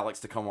needed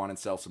Alex to come on and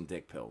sell some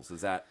dick pills.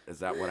 Is that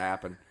what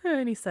happened?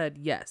 And he said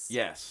yes.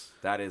 Yes,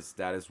 that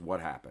is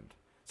what happened.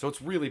 So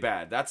it's really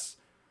bad. That's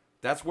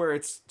where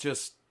it's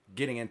just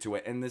getting into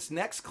it. And this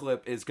next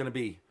clip is going to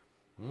be,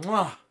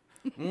 mwah,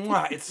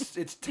 mwah.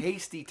 It's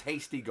tasty,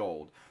 tasty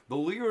gold. The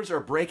lawyers are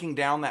breaking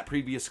down that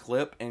previous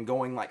clip and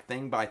going like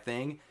thing by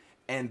thing,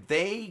 and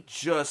they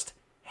just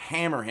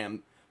hammer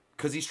him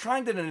because he's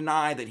trying to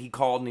deny that he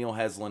called Neil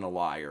Heslin a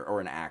liar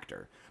or an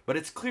actor. But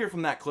it's clear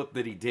from that clip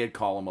that he did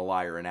call him a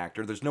liar and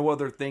actor. There's no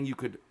other thing you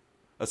could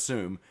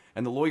assume,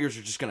 and the lawyers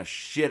are just going to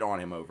shit on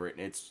him over it.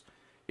 And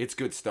it's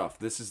good stuff.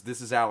 This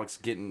is Alex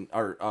getting,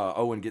 or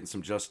Owen getting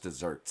some just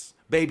desserts.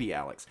 Baby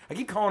Alex. I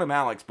keep calling him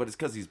Alex, but it's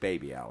because he's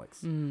baby Alex.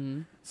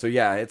 Mm-hmm. So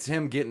yeah, it's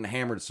him getting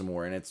hammered some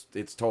more, and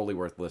it's totally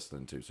worth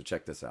listening to. So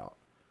check this out.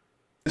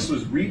 This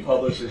was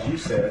republished, as you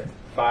said,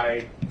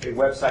 by a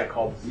website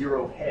called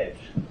Zero Hedge,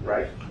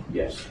 right?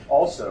 Yes.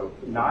 Also,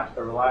 not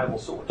a reliable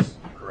source,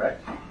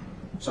 correct?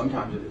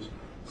 Sometimes it is.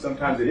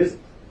 Sometimes it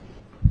isn't,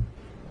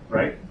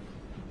 right?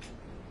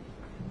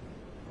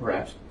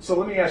 Perhaps. So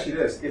let me ask you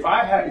this: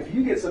 if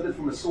you get something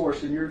from a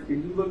source and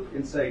you look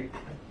and say,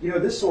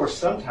 this source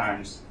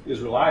sometimes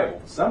is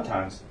reliable,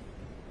 sometimes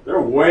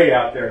they're way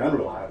out there and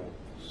unreliable.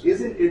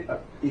 Isn't it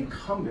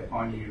incumbent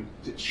on you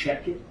to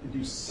check it and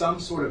do some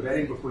sort of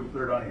vetting before you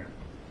put it on air?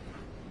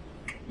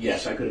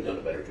 Yes, I could have done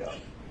a better job.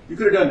 You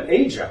could have done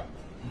a job,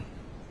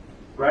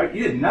 right?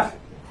 You did nothing.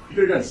 You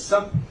could have done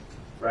something,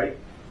 right?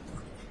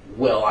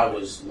 Well, I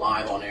was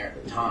live on air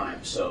at the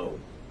time, so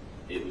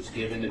it was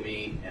given to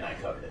me and I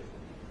covered it.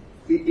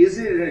 Is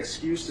it an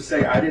excuse to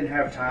say I didn't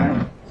have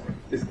time?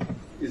 Is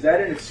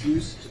that an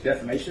excuse to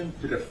defamation,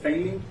 to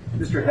defaming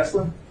Mr.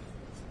 Heslin?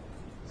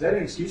 Is that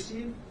an excuse to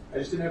you? I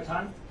just didn't have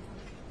time?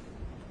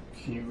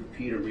 Can you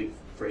repeat or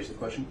rephrase the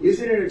question?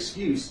 Is it an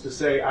excuse to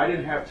say I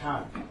didn't have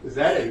time? Is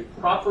that a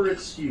proper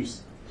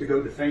excuse to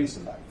go defame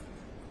somebody?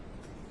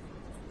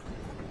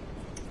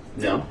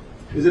 No.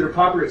 Is it a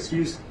proper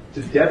excuse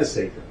to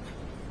devastate them?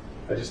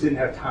 I just didn't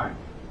have time.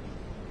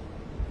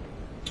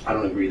 I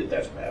don't agree that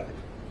that's what happened.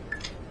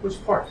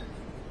 Which part?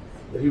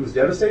 That he was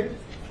devastated?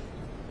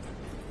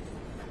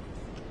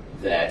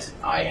 That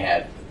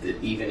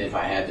even if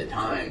I had the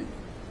time,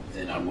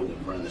 then I wouldn't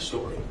have run the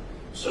story.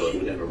 So it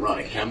would never run.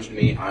 It comes to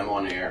me, I'm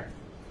on air.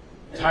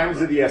 Time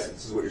is of the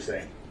essence, is what you're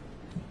saying.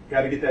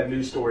 Got to get that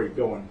news story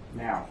going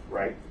now,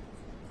 right?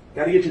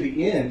 Got to get to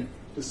the end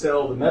to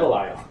sell the metal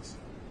ions,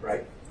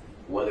 right?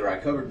 Whether I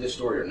covered this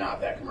story or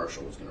not, that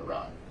commercial was going to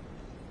run.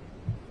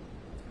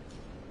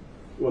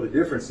 Well, the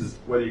difference is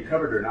whether you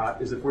covered it or not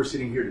is if we're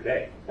sitting here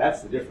today.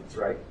 That's the difference,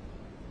 right?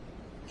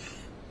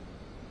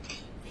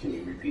 Can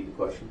you repeat the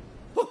question?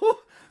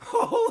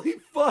 Holy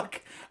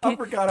fuck! I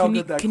forgot how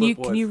good that clip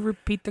was. Can you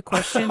repeat the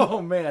question?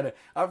 Oh man,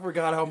 I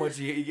forgot how much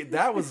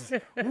that was.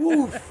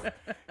 Woof!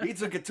 He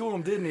took it to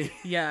him, didn't he?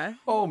 Yeah.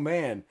 Oh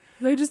man.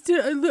 I just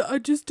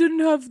didn't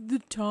have the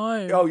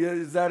time. Oh yeah,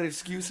 is that an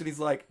excuse? And he's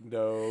like,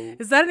 no.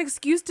 Is that an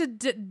excuse to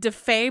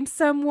defame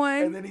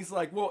someone? And then he's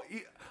like, well,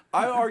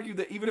 I argue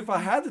that even if I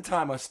had the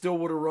time, I still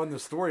would have run the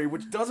story,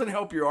 which doesn't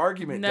help your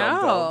argument.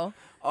 No.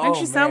 Oh,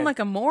 Makes you sound like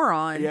a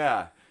moron.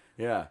 Yeah.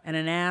 Yeah. And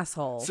an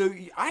asshole. So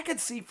I could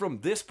see from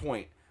this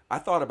point, I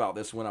thought about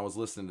this when I was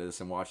listening to this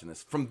and watching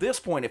this. From this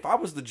point, if I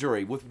was the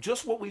jury, with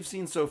just what we've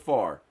seen so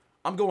far,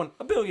 I'm going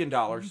 $1 billion.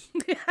 $1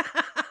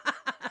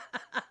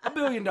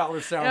 billion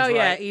sounds right. Oh,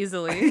 yeah,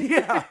 easily.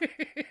 Yeah.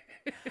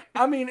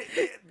 I mean,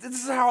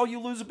 this is how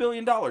you lose $1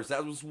 billion.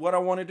 That was what I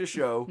wanted to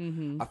show.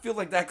 Mm-hmm. I feel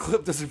like that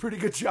clip does a pretty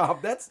good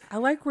job. I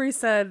like where he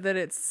said that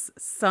it's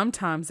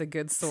sometimes a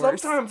good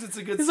source. Sometimes it's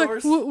a good He's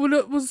source.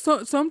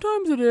 Like,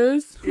 sometimes it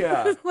is.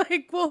 Yeah.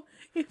 Like, well,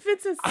 if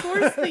it's a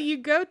source that you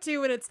go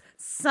to and it's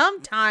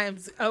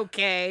sometimes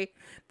okay,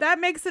 that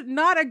makes it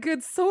not a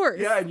good source.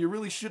 Yeah, and you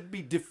really should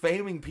be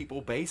defaming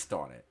people based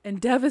on it.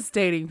 And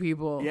devastating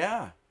people.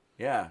 Yeah.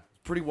 Yeah,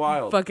 pretty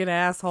wild. Fucking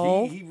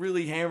asshole. He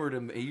really hammered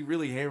him. He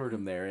really hammered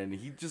him there, and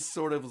he just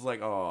sort of was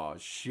like, "Oh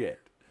shit."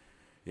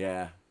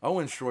 Yeah,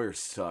 Owen Schroyer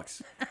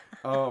sucks.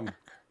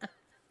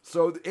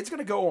 So it's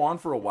gonna go on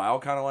for a while,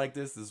 kind of like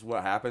this. This is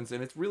what happens,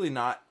 and it's really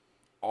not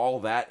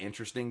all that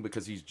interesting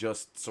because he's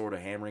just sort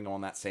of hammering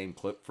on that same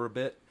clip for a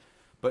bit.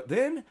 But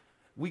then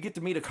we get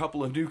to meet a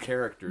couple of new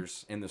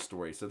characters in the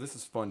story, so this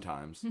is fun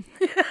times.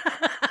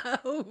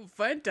 Oh,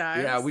 fun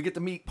times. Yeah, we get to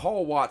meet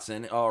Paul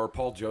Watson, or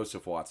Paul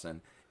Joseph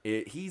Watson.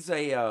 He's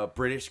a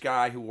British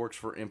guy who works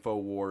for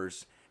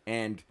InfoWars,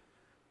 and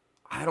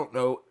I don't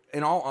know,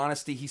 in all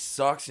honesty, he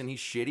sucks and he's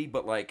shitty,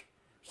 but like,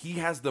 he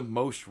has the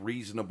most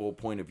reasonable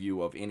point of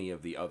view of any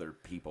of the other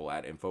people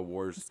at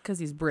InfoWars. Because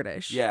he's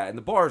British. Yeah, and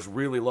the bar's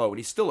really low, and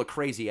he's still a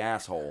crazy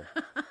asshole.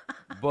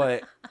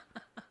 But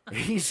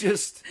he's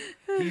just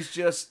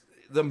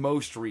the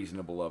most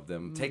reasonable of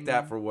them. Take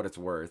that for what it's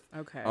worth.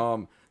 Okay.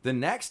 The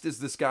next is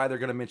this guy they're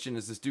going to mention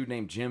is this dude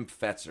named Jim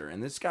Fetzer,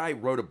 and this guy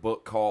wrote a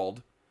book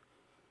called,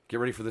 get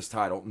ready for this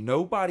title,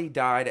 Nobody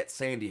Died at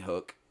Sandy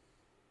Hook,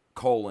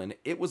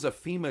 it was a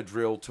FEMA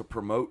drill to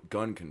promote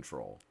gun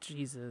control.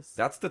 Jesus.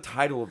 That's the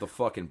title of the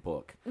fucking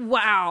book.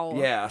 Wow.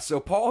 Yeah, so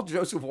Paul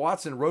Joseph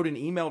Watson wrote an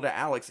email to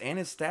Alex and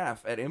his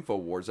staff at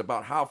InfoWars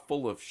about how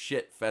full of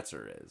shit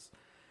Fetzer is.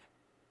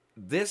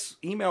 This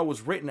email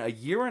was written a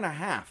year and a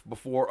half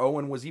before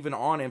Owen was even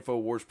on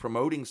InfoWars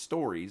promoting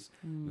stories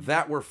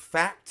that were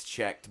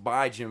fact-checked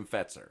by Jim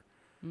Fetzer.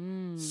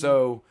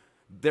 So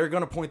they're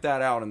going to point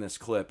that out in this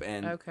clip,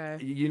 and okay.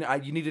 you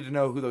needed to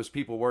know who those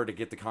people were to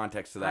get the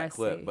context of that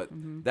clip, see. but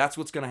that's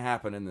what's going to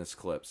happen in this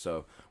clip.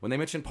 So when they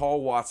mention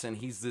Paul Watson,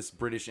 he's this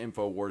British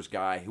InfoWars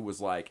guy who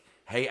was like,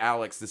 hey,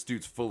 Alex, this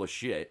dude's full of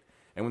shit.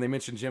 And when they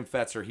mention Jim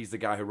Fetzer, he's the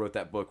guy who wrote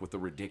that book with the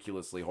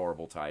ridiculously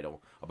horrible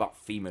title about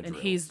FEMA drills. And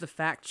he's the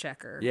fact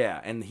checker.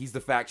 Yeah, and he's the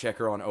fact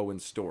checker on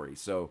Owen's story.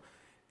 So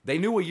they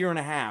knew a year and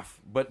a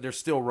half, but they're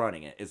still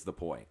running it, is the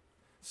point.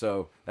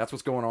 So that's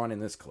what's going on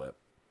in this clip.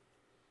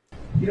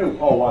 You know who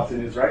Paul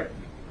Watson is, right?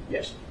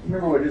 Yes.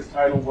 Remember what his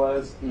title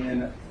was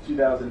in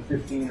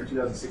 2015 or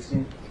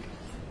 2016?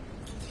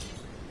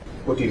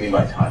 What do you mean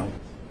by title?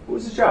 What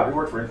was his job? He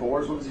worked for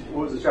InfoWars. What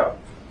was his job?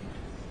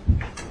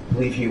 I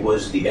believe he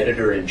was the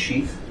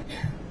editor-in-chief.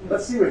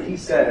 Let's see what he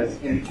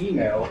says in an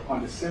email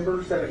on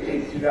December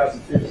 17,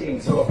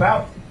 2015. So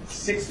about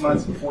 6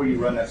 months before you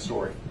run that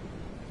story.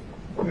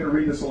 I'm going to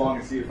read this along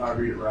and see if I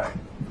read it right.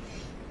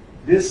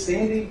 This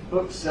Sandy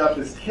Hook stuff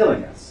is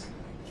killing us.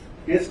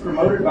 It's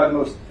promoted by the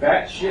most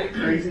batshit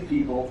crazy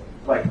people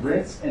like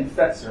Rentz and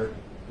Fetzer,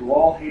 who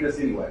all hate us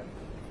anyway.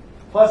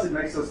 Plus, it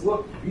makes us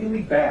look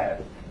really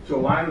bad to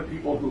align with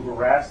people who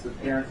harass the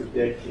parents of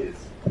dead kids.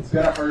 It's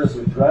going to hurt us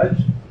with Drudge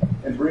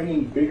and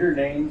bringing bigger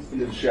names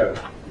into the show.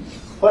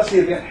 Plus, the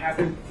event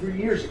happened 3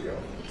 years ago.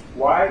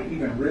 Why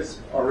even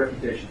risk our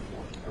reputation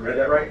for it? I read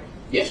that right?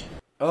 Yes.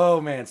 Oh,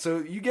 man. So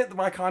you get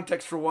my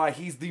context for why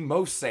he's the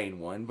most sane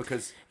one,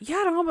 because...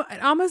 Yeah,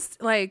 it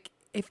almost like...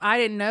 If I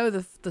didn't know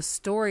the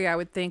story, I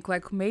would think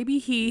like maybe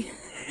he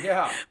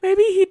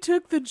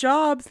took the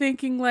job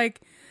thinking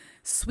like,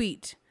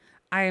 sweet,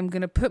 I am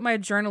going to put my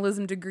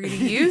journalism degree to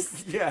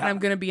use. Yeah. And I'm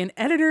going to be an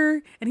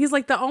editor. And he's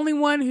like the only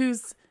one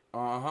who's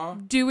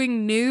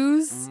doing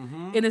news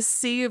in a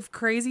sea of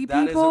crazy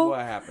people. That isn't what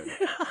happened.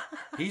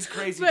 He's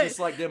crazy just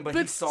like them, but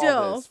he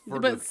saw this.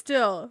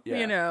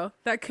 You know,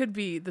 that could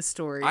be the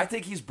story. I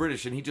think he's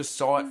British, and he just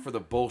saw it for the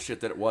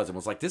bullshit that it was and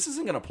was like, this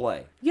isn't going to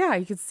play. Yeah,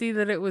 you could see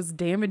that it was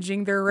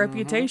damaging their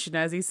reputation,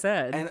 as he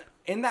said. And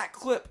in that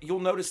clip,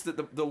 you'll notice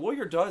that the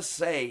lawyer does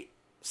say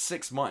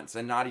 6 months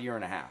and not a year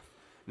and a half.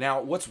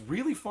 Now, what's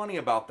really funny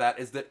about that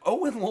is that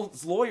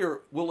Owen's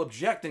lawyer will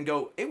object and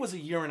go, it was a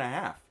year and a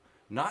half,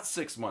 not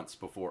 6 months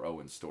before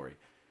Owen's story.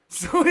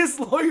 So his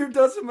lawyer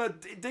digs him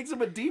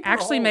a deeper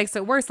Actually hole. makes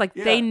it worse. Like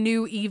they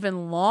knew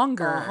even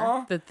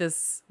longer that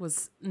this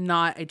was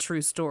not a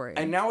true story.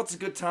 And now it's a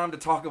good time to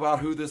talk about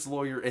who this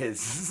lawyer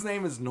is. His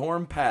name is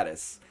Norm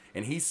Pattis,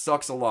 and he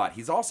sucks a lot.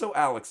 He's also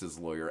Alex's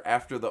lawyer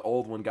after the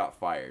old one got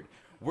fired.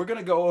 We're going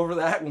to go over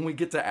that when we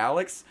get to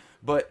Alex,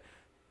 but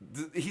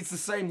he's the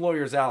same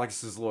lawyer as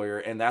Alex's lawyer,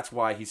 and that's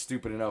why he's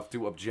stupid enough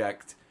to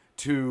object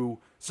to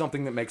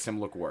something that makes him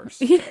look worse.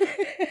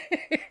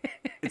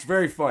 It's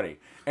very funny.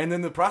 And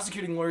then the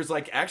prosecuting lawyer's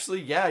like,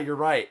 actually, yeah, you're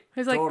right.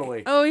 He's totally.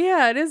 Like, oh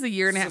yeah, it is a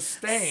year and a half.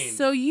 Sustained.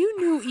 So you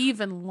knew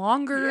even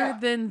longer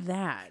than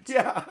that.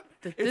 Yeah.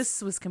 That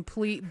this was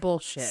complete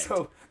bullshit.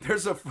 So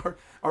there's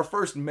our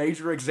first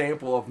major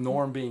example of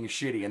Norm being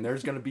shitty, and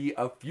there's going to be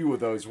a few of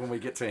those when we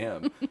get to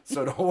him.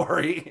 So don't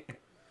worry.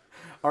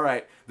 All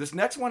right, this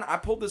next one, I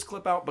pulled this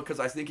clip out because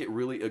I think it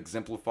really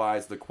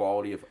exemplifies the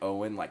quality of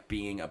Owen, like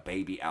being a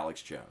baby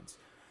Alex Jones.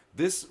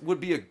 This would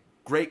be a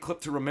great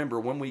clip to remember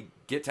when we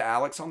get to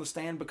Alex on the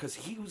stand, because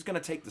he was going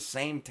to take the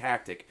same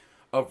tactic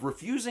of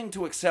refusing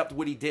to accept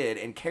what he did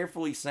and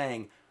carefully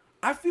saying,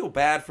 I feel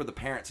bad for the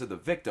parents of the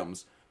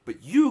victims,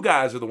 but you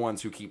guys are the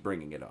ones who keep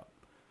bringing it up.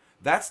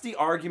 That's the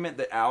argument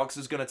that Alex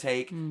is going to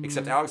take,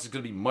 except Alex is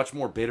going to be much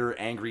more bitter,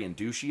 angry, and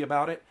douchey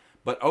about it.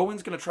 But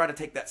Owen's going to try to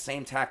take that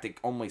same tactic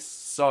only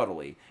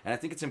subtly. And I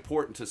think it's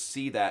important to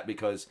see that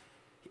because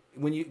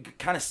when you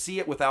kind of see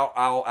it without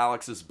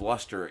Alex's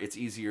bluster, it's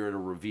easier to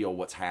reveal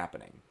what's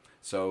happening.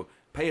 So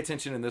pay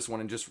attention in this one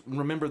and just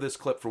remember this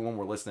clip for when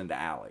we're listening to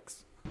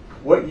Alex.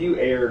 What you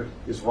aired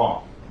is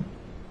wrong.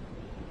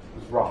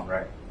 It was wrong,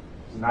 right?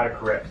 It's not a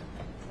correct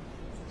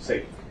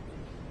statement.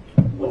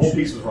 The whole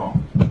piece was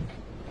wrong.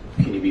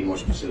 Can you be more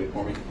specific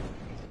for me?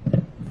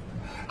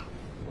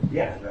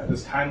 Yeah,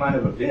 this timeline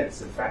of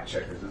events and fact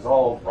checkers is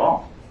all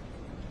wrong.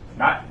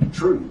 Not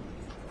true.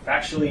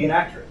 Factually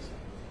inaccurate.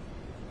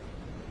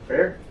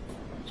 Fair?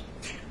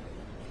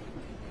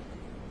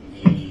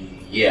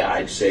 Yeah,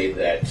 I'd say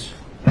that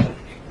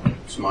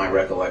it's my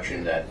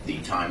recollection that the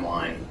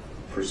timeline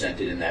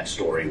presented in that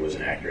story was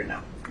inaccurate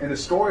now. And the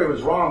story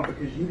was wrong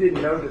because you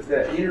didn't know that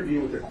the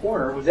interview with the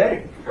coroner was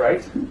edited,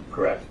 right?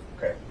 Correct.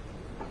 Okay.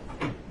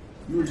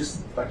 You were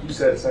just, like you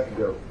said a second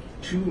ago,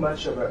 in too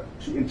much of a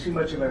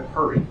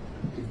hurry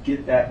to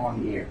get that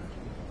on the air,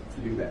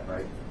 to do that,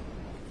 right?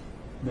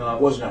 No,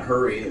 it wasn't a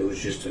hurry. It was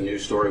just a new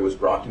story was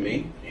brought to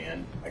me,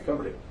 and I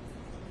covered it.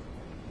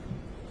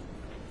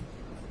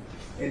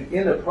 And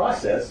in the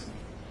process,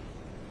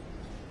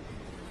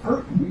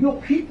 hurt real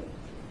people.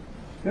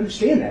 You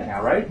understand that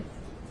now, right?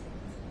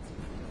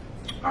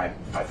 I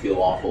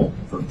feel awful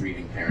for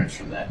grieving parents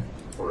from that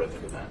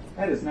horrific event.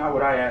 That is not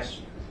what I asked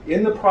you.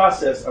 In the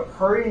process of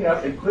hurrying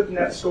up and putting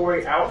that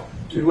story out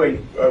to a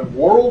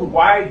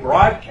worldwide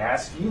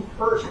broadcast, you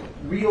hurt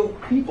real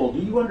people. Do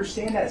you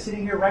understand that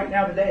sitting here right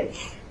now today?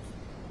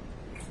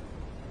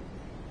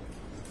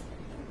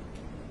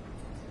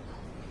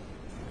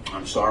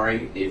 I'm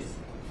sorry if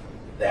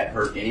that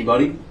hurt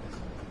anybody,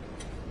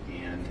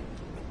 and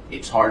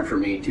it's hard for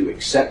me to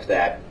accept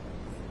that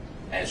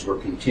as we're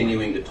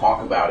continuing to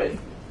talk about it,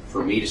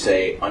 for me to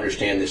say,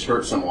 understand this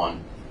hurt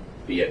someone,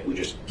 but yet we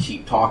just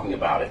keep talking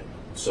about it,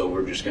 so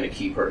we're just going to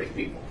keep hurting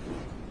people.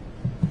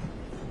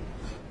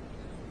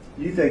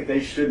 You think they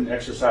shouldn't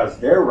exercise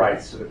their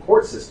rights to the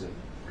court system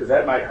because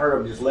that might hurt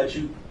them, just let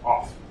you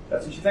off.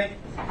 That's what you think?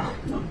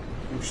 No,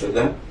 who said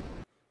that?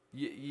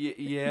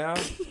 Yeah.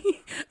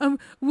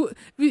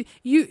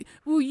 You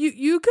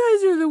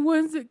guys are the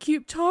ones that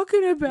keep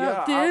talking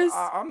about this.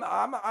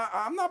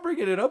 I'm not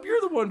bringing it up.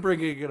 You're the one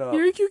bringing it up.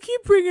 You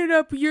keep bringing it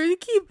up. You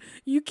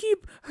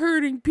keep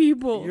hurting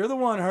people. You're the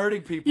one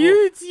hurting people.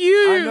 It's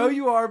you. I know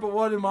you are, but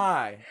what am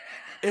I?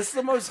 It's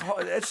the most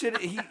that shit.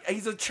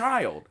 He's a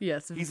child.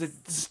 Yes, he's a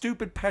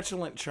stupid,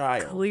 petulant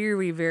child.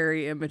 Clearly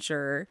very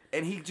immature,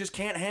 and he just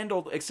can't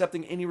handle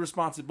accepting any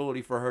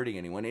responsibility for hurting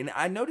anyone. And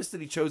I noticed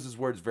that he chose his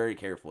words very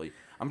carefully.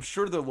 I'm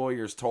sure the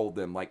lawyers told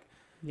them, like,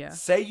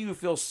 say you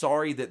feel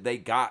sorry that they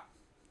got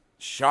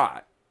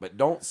shot, but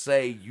don't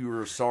say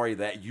you're sorry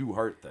that you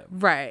hurt them.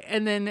 Right.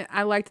 And then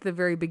I liked the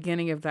very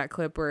beginning of that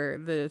clip where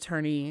the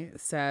attorney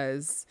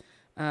says,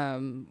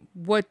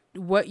 "What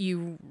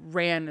you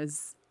ran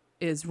is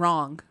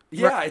wrong."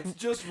 Yeah, it's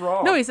just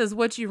wrong. No, he says,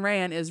 "What you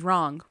ran is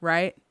wrong,"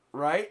 right?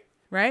 Right?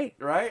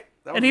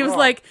 And he was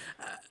like,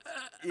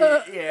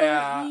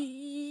 yeah,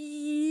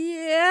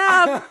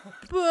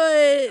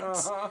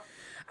 but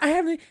I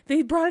haven't.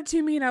 They brought it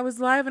to me, and I was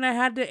live, and I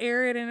had to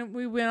air it, and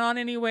we went on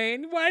anyway.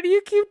 And why do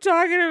you keep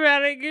talking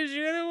about it? Because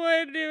you're the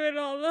one doing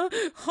all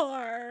the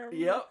harm.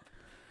 Yep.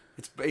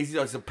 He's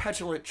a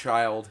petulant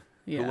child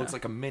who looks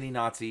like a mini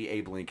Nazi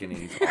Abe Lincoln, and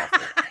he's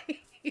awful.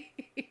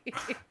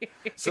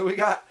 So we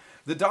got.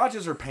 The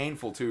dodges are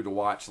painful too to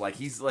watch. Like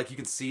you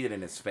can see it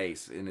in his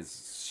face, in his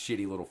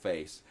shitty little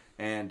face.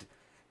 And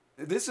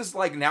this is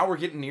like now we're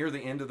getting near the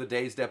end of the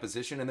day's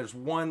deposition, and there's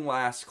one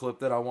last clip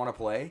that I want to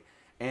play,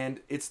 and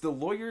it's the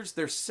lawyers.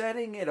 They're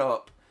setting it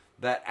up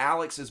that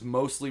Alex is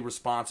mostly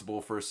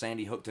responsible for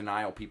Sandy Hook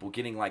denial people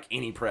getting like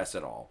any press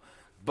at all,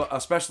 but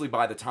especially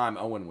by the time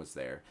Owen was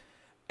there.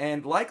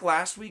 And like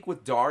last week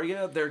with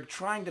Daria, they're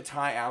trying to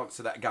tie Alex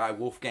to that guy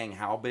Wolfgang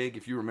Halbig.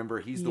 If you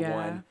remember, he's the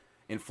one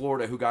in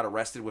Florida who got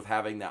arrested with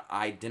having the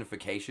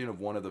identification of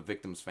one of the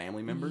victim's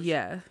family members.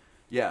 Yeah.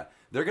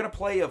 They're going to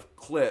play a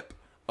clip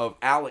of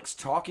Alex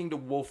talking to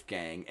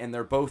Wolfgang, and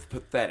they're both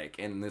pathetic,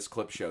 and this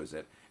clip shows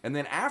it. And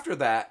then after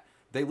that,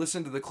 they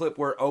listen to the clip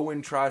where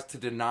Owen tries to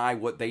deny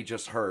what they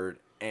just heard,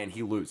 and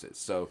he loses.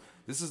 So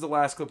this is the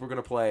last clip we're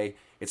going to play.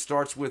 It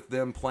starts with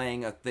them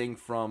playing a thing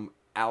from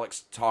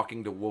Alex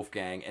talking to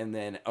Wolfgang, and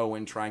then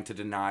Owen trying to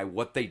deny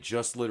what they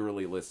just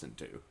literally listened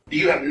to.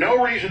 You have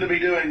no reason to be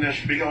doing this,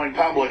 to be going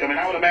public. I mean,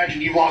 I would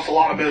imagine you've lost a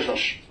lot of business.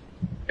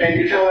 And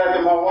you tell that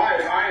to my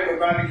wife. I am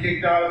about to be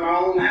kicked out of my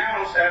own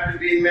house after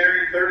being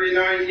married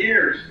 39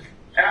 years.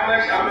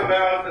 Alex, I'm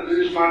about to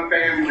lose my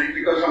family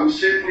because I'm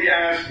simply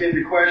asking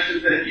the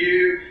questions that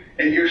you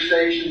and your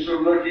stations are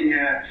looking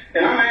at.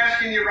 And I'm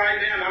asking you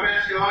right now, and I'm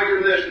asking all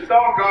your listeners,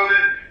 doggone it,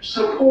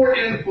 support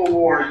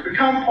InfoWars.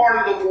 Become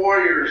part of the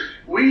Warriors.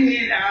 We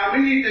need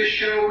this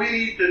show. We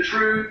need the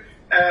truth.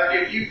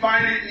 If you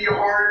find it in your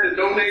heart to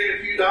donate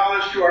a few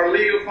dollars to our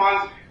legal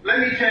funds, let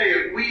me tell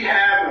you, we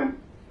have them.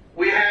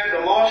 We have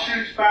the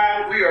lawsuits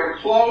filed. We are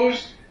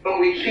closed, but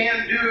we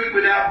can't do it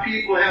without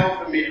people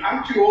helping me.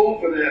 I'm too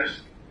old for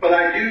this. but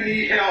I do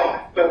need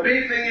help. But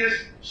big thing is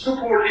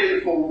support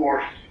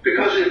InfoWars,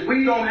 because if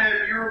we don't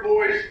have your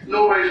voice,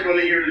 nobody's going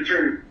to hear the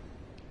truth.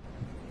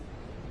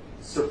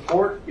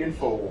 Support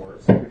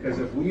InfoWars, because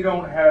if we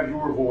don't have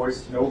your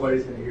voice,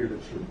 nobody's going to hear the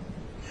truth.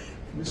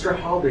 Mr.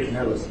 Haldick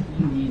knows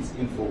he needs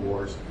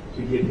InfoWars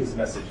to get his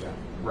message out,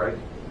 right?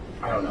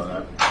 I don't know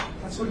that.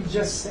 That's what he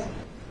just said.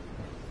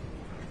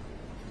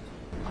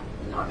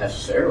 Not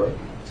necessarily.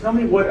 Tell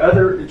me what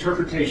other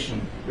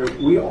interpretation that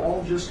we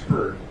all just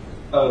heard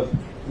of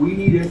we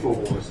need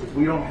InfoWars. If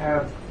we don't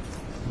have,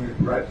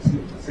 right,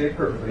 say it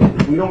perfectly,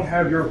 if we don't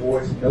have your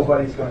voice,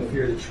 nobody's going to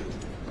hear the truth.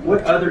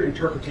 What other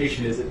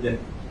interpretation is it than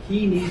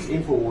he needs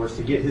InfoWars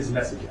to get his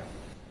message out?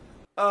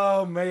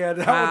 Oh man,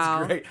 that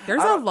was great.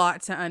 There's a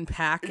lot to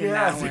unpack in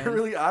that one.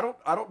 Really, I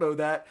don't know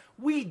that.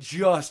 We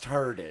just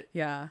heard it.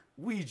 Yeah.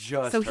 We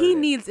just So heard he it.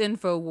 needs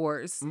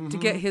InfoWars to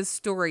get his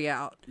story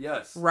out.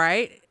 Yes.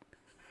 Right?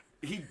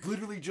 He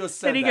literally just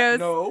said And he that. goes,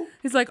 No.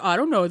 He's like, I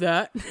don't know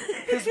that.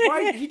 His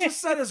wife, he just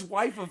said his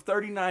wife of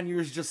 39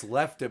 years just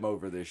left him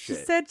over this She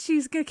shit. said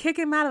she's going to kick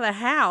him out of the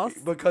house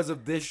Because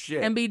of this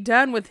shit. and be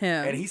done with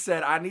him. And he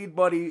said, I need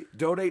money,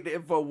 donate to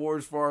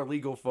InfoWars for our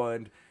legal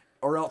fund,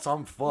 or else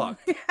I'm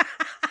fucked.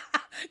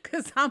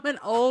 Because I'm an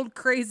old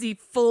crazy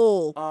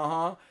fool.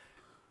 Uh-huh.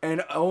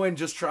 And Owen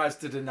just tries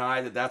to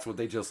deny that that's what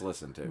they just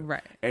listened to.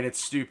 Right. And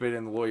it's stupid,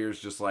 and the lawyers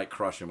just, like,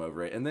 crush him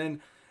over it. And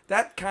then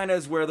that kind of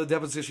is where the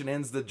deposition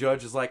ends. The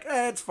judge is like,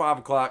 it's 5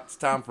 o'clock. It's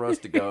time for us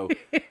to go.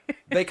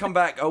 They come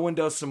back. Owen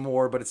does some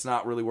more, but it's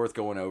not really worth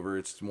going over.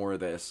 It's more of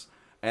this.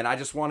 And I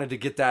just wanted to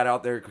get that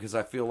out there because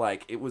I feel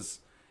like it was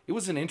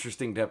an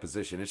interesting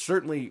deposition. It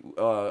certainly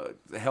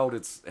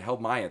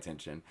held my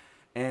attention.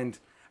 And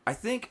I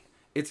think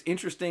it's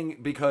interesting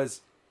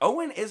because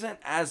Owen isn't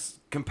as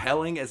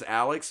compelling as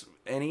Alex,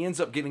 and he ends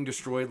up getting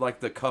destroyed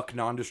like the cuck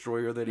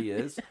non-destroyer that he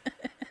is.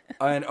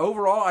 And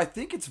overall, I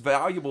think it's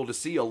valuable to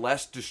see a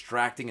less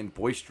distracting and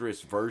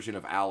boisterous version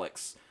of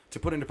Alex to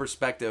put into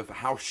perspective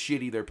how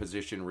shitty their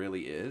position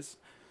really is.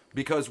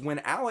 Because when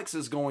Alex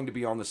is going to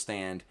be on the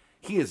stand,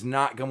 he's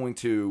going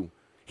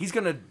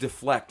to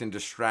deflect and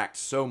distract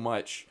so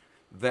much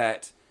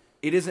that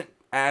it isn't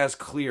as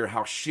clear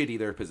how shitty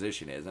their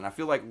position is. And I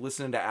feel like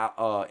listening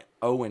to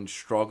Owen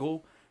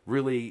struggle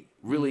really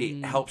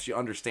helps you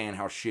understand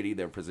how shitty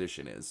their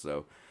position is.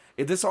 So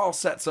this all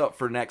sets up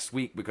for next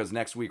week, because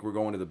next week we're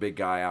going to the big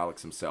guy,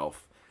 Alex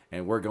himself,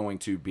 and we're going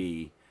to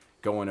be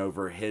going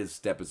over his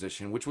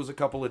deposition, which was a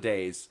couple of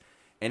days,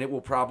 and it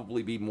will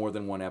probably be more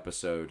than one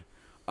episode.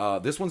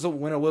 This went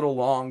a little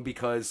long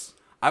because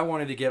I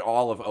wanted to get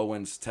all of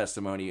Owen's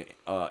testimony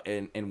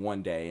in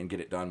one day and get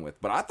it done with.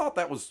 But I thought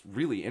that was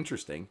really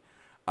interesting.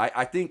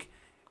 I think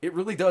it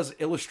really does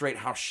illustrate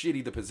how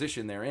shitty the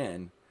position they're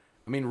in.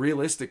 I mean,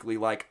 realistically,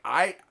 like,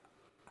 I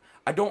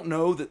don't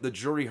know that the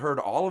jury heard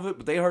all of it,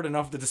 but they heard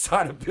enough to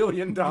decide $1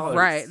 billion.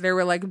 Right. They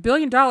were like, $1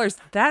 billion,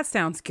 that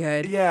sounds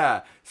good.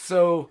 Yeah.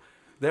 So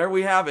there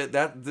we have it.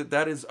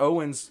 That is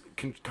Owen's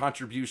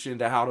contribution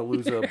to how to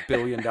lose $1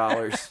 billion.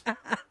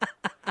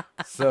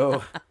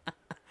 So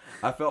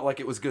I felt like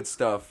it was good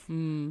stuff.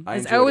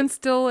 Is Owen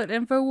still at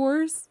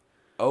InfoWars?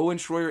 Owen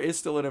Schroyer is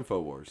still at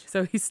InfoWars.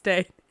 So he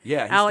stayed.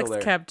 Yeah, he's Alex still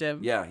there. kept him.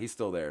 Yeah, he's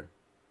still there.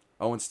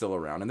 Owen's still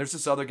around. And there's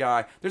this other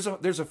guy. There's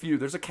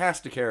a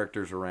cast of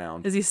characters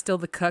around. Is he still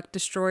the cuck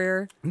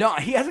destroyer? No,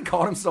 he hasn't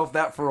called himself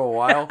that for a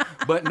while,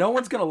 but no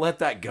one's going to let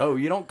that go.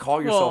 You don't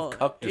call yourself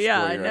cuck destroyer,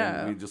 yeah, I know.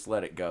 and you just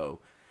let it go.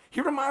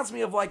 He reminds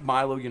me of like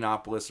Milo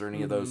Yiannopoulos or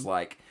any of those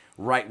like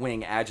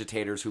right-wing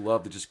agitators who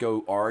love to just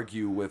go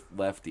argue with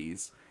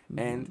lefties.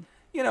 And,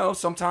 you know,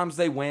 sometimes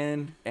they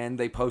win and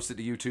they post it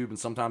to YouTube, and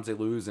sometimes they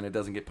lose and it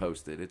doesn't get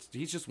posted.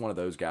 He's just one of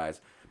those guys.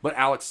 But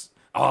Alex,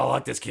 I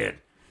like this kid.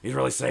 He's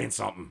really saying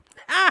something.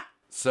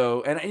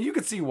 So, and you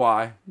can see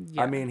why.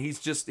 Yeah. I mean, he's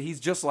just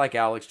like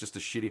Alex, just a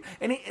shitty.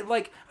 And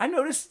I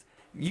noticed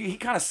he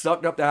kind of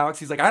sucked up to Alex.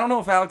 He's like, I don't know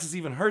if Alex has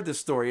even heard this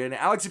story. And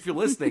Alex, if you're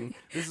listening,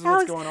 this is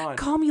Alex, what's going on.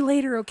 Call me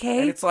later,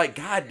 okay? And it's like,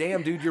 God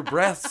damn, dude, your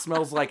breath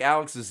smells like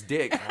Alex's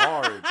dick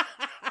hard.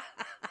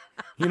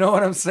 You know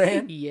what I'm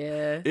saying?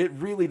 Yeah. It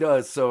really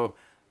does. So,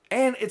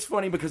 and it's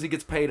funny because he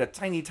gets paid a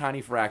tiny,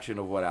 tiny fraction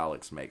of what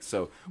Alex makes.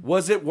 So,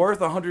 was it worth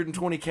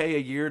 $120K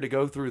a year to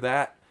go through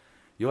that?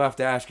 You'll have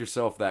to ask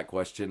yourself that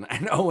question.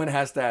 And Owen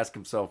has to ask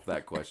himself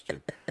that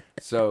question.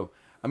 So,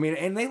 I mean,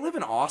 and they live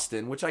in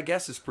Austin, which I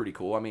guess is pretty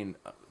cool. I mean,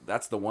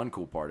 that's the one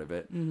cool part of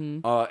it.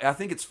 I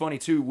think it's funny,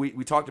 too.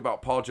 We talked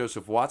about Paul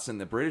Joseph Watson,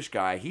 the British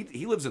guy.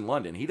 He lives in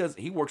London.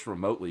 He works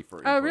remotely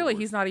for Oh, really?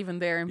 He's not even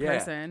there in yeah,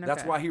 person?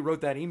 That's Okay. why he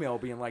wrote that email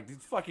being like, these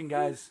fucking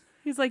guys...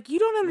 He's like, you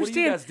don't understand.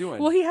 What are you guys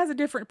doing? Well, he has a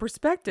different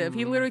perspective.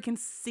 He literally can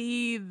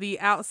see the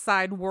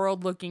outside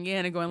world looking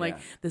in and going like,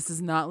 this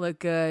does not look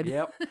good.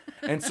 Yep.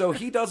 And so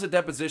he does a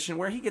deposition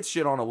where he gets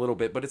shit on a little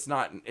bit, but it's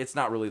not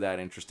really that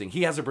interesting.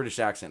 He has a British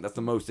accent. That's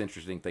the most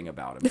interesting thing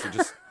about him.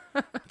 So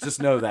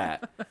just know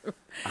that.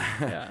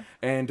 Yeah.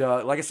 And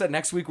like I said,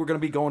 next week we're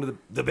going to be going to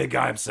the big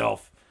guy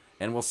himself,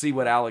 and we'll see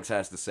what Alex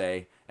has to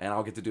say. and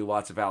I'll get to do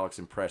lots of Alex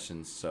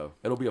impressions, so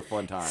it'll be a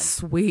fun time.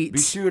 Sweet. Be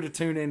sure to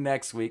tune in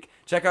next week.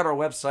 Check out our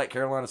website,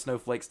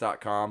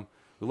 carolinasnowflakes.com.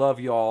 We love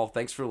you all.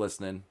 Thanks for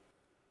listening.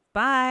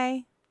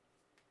 Bye.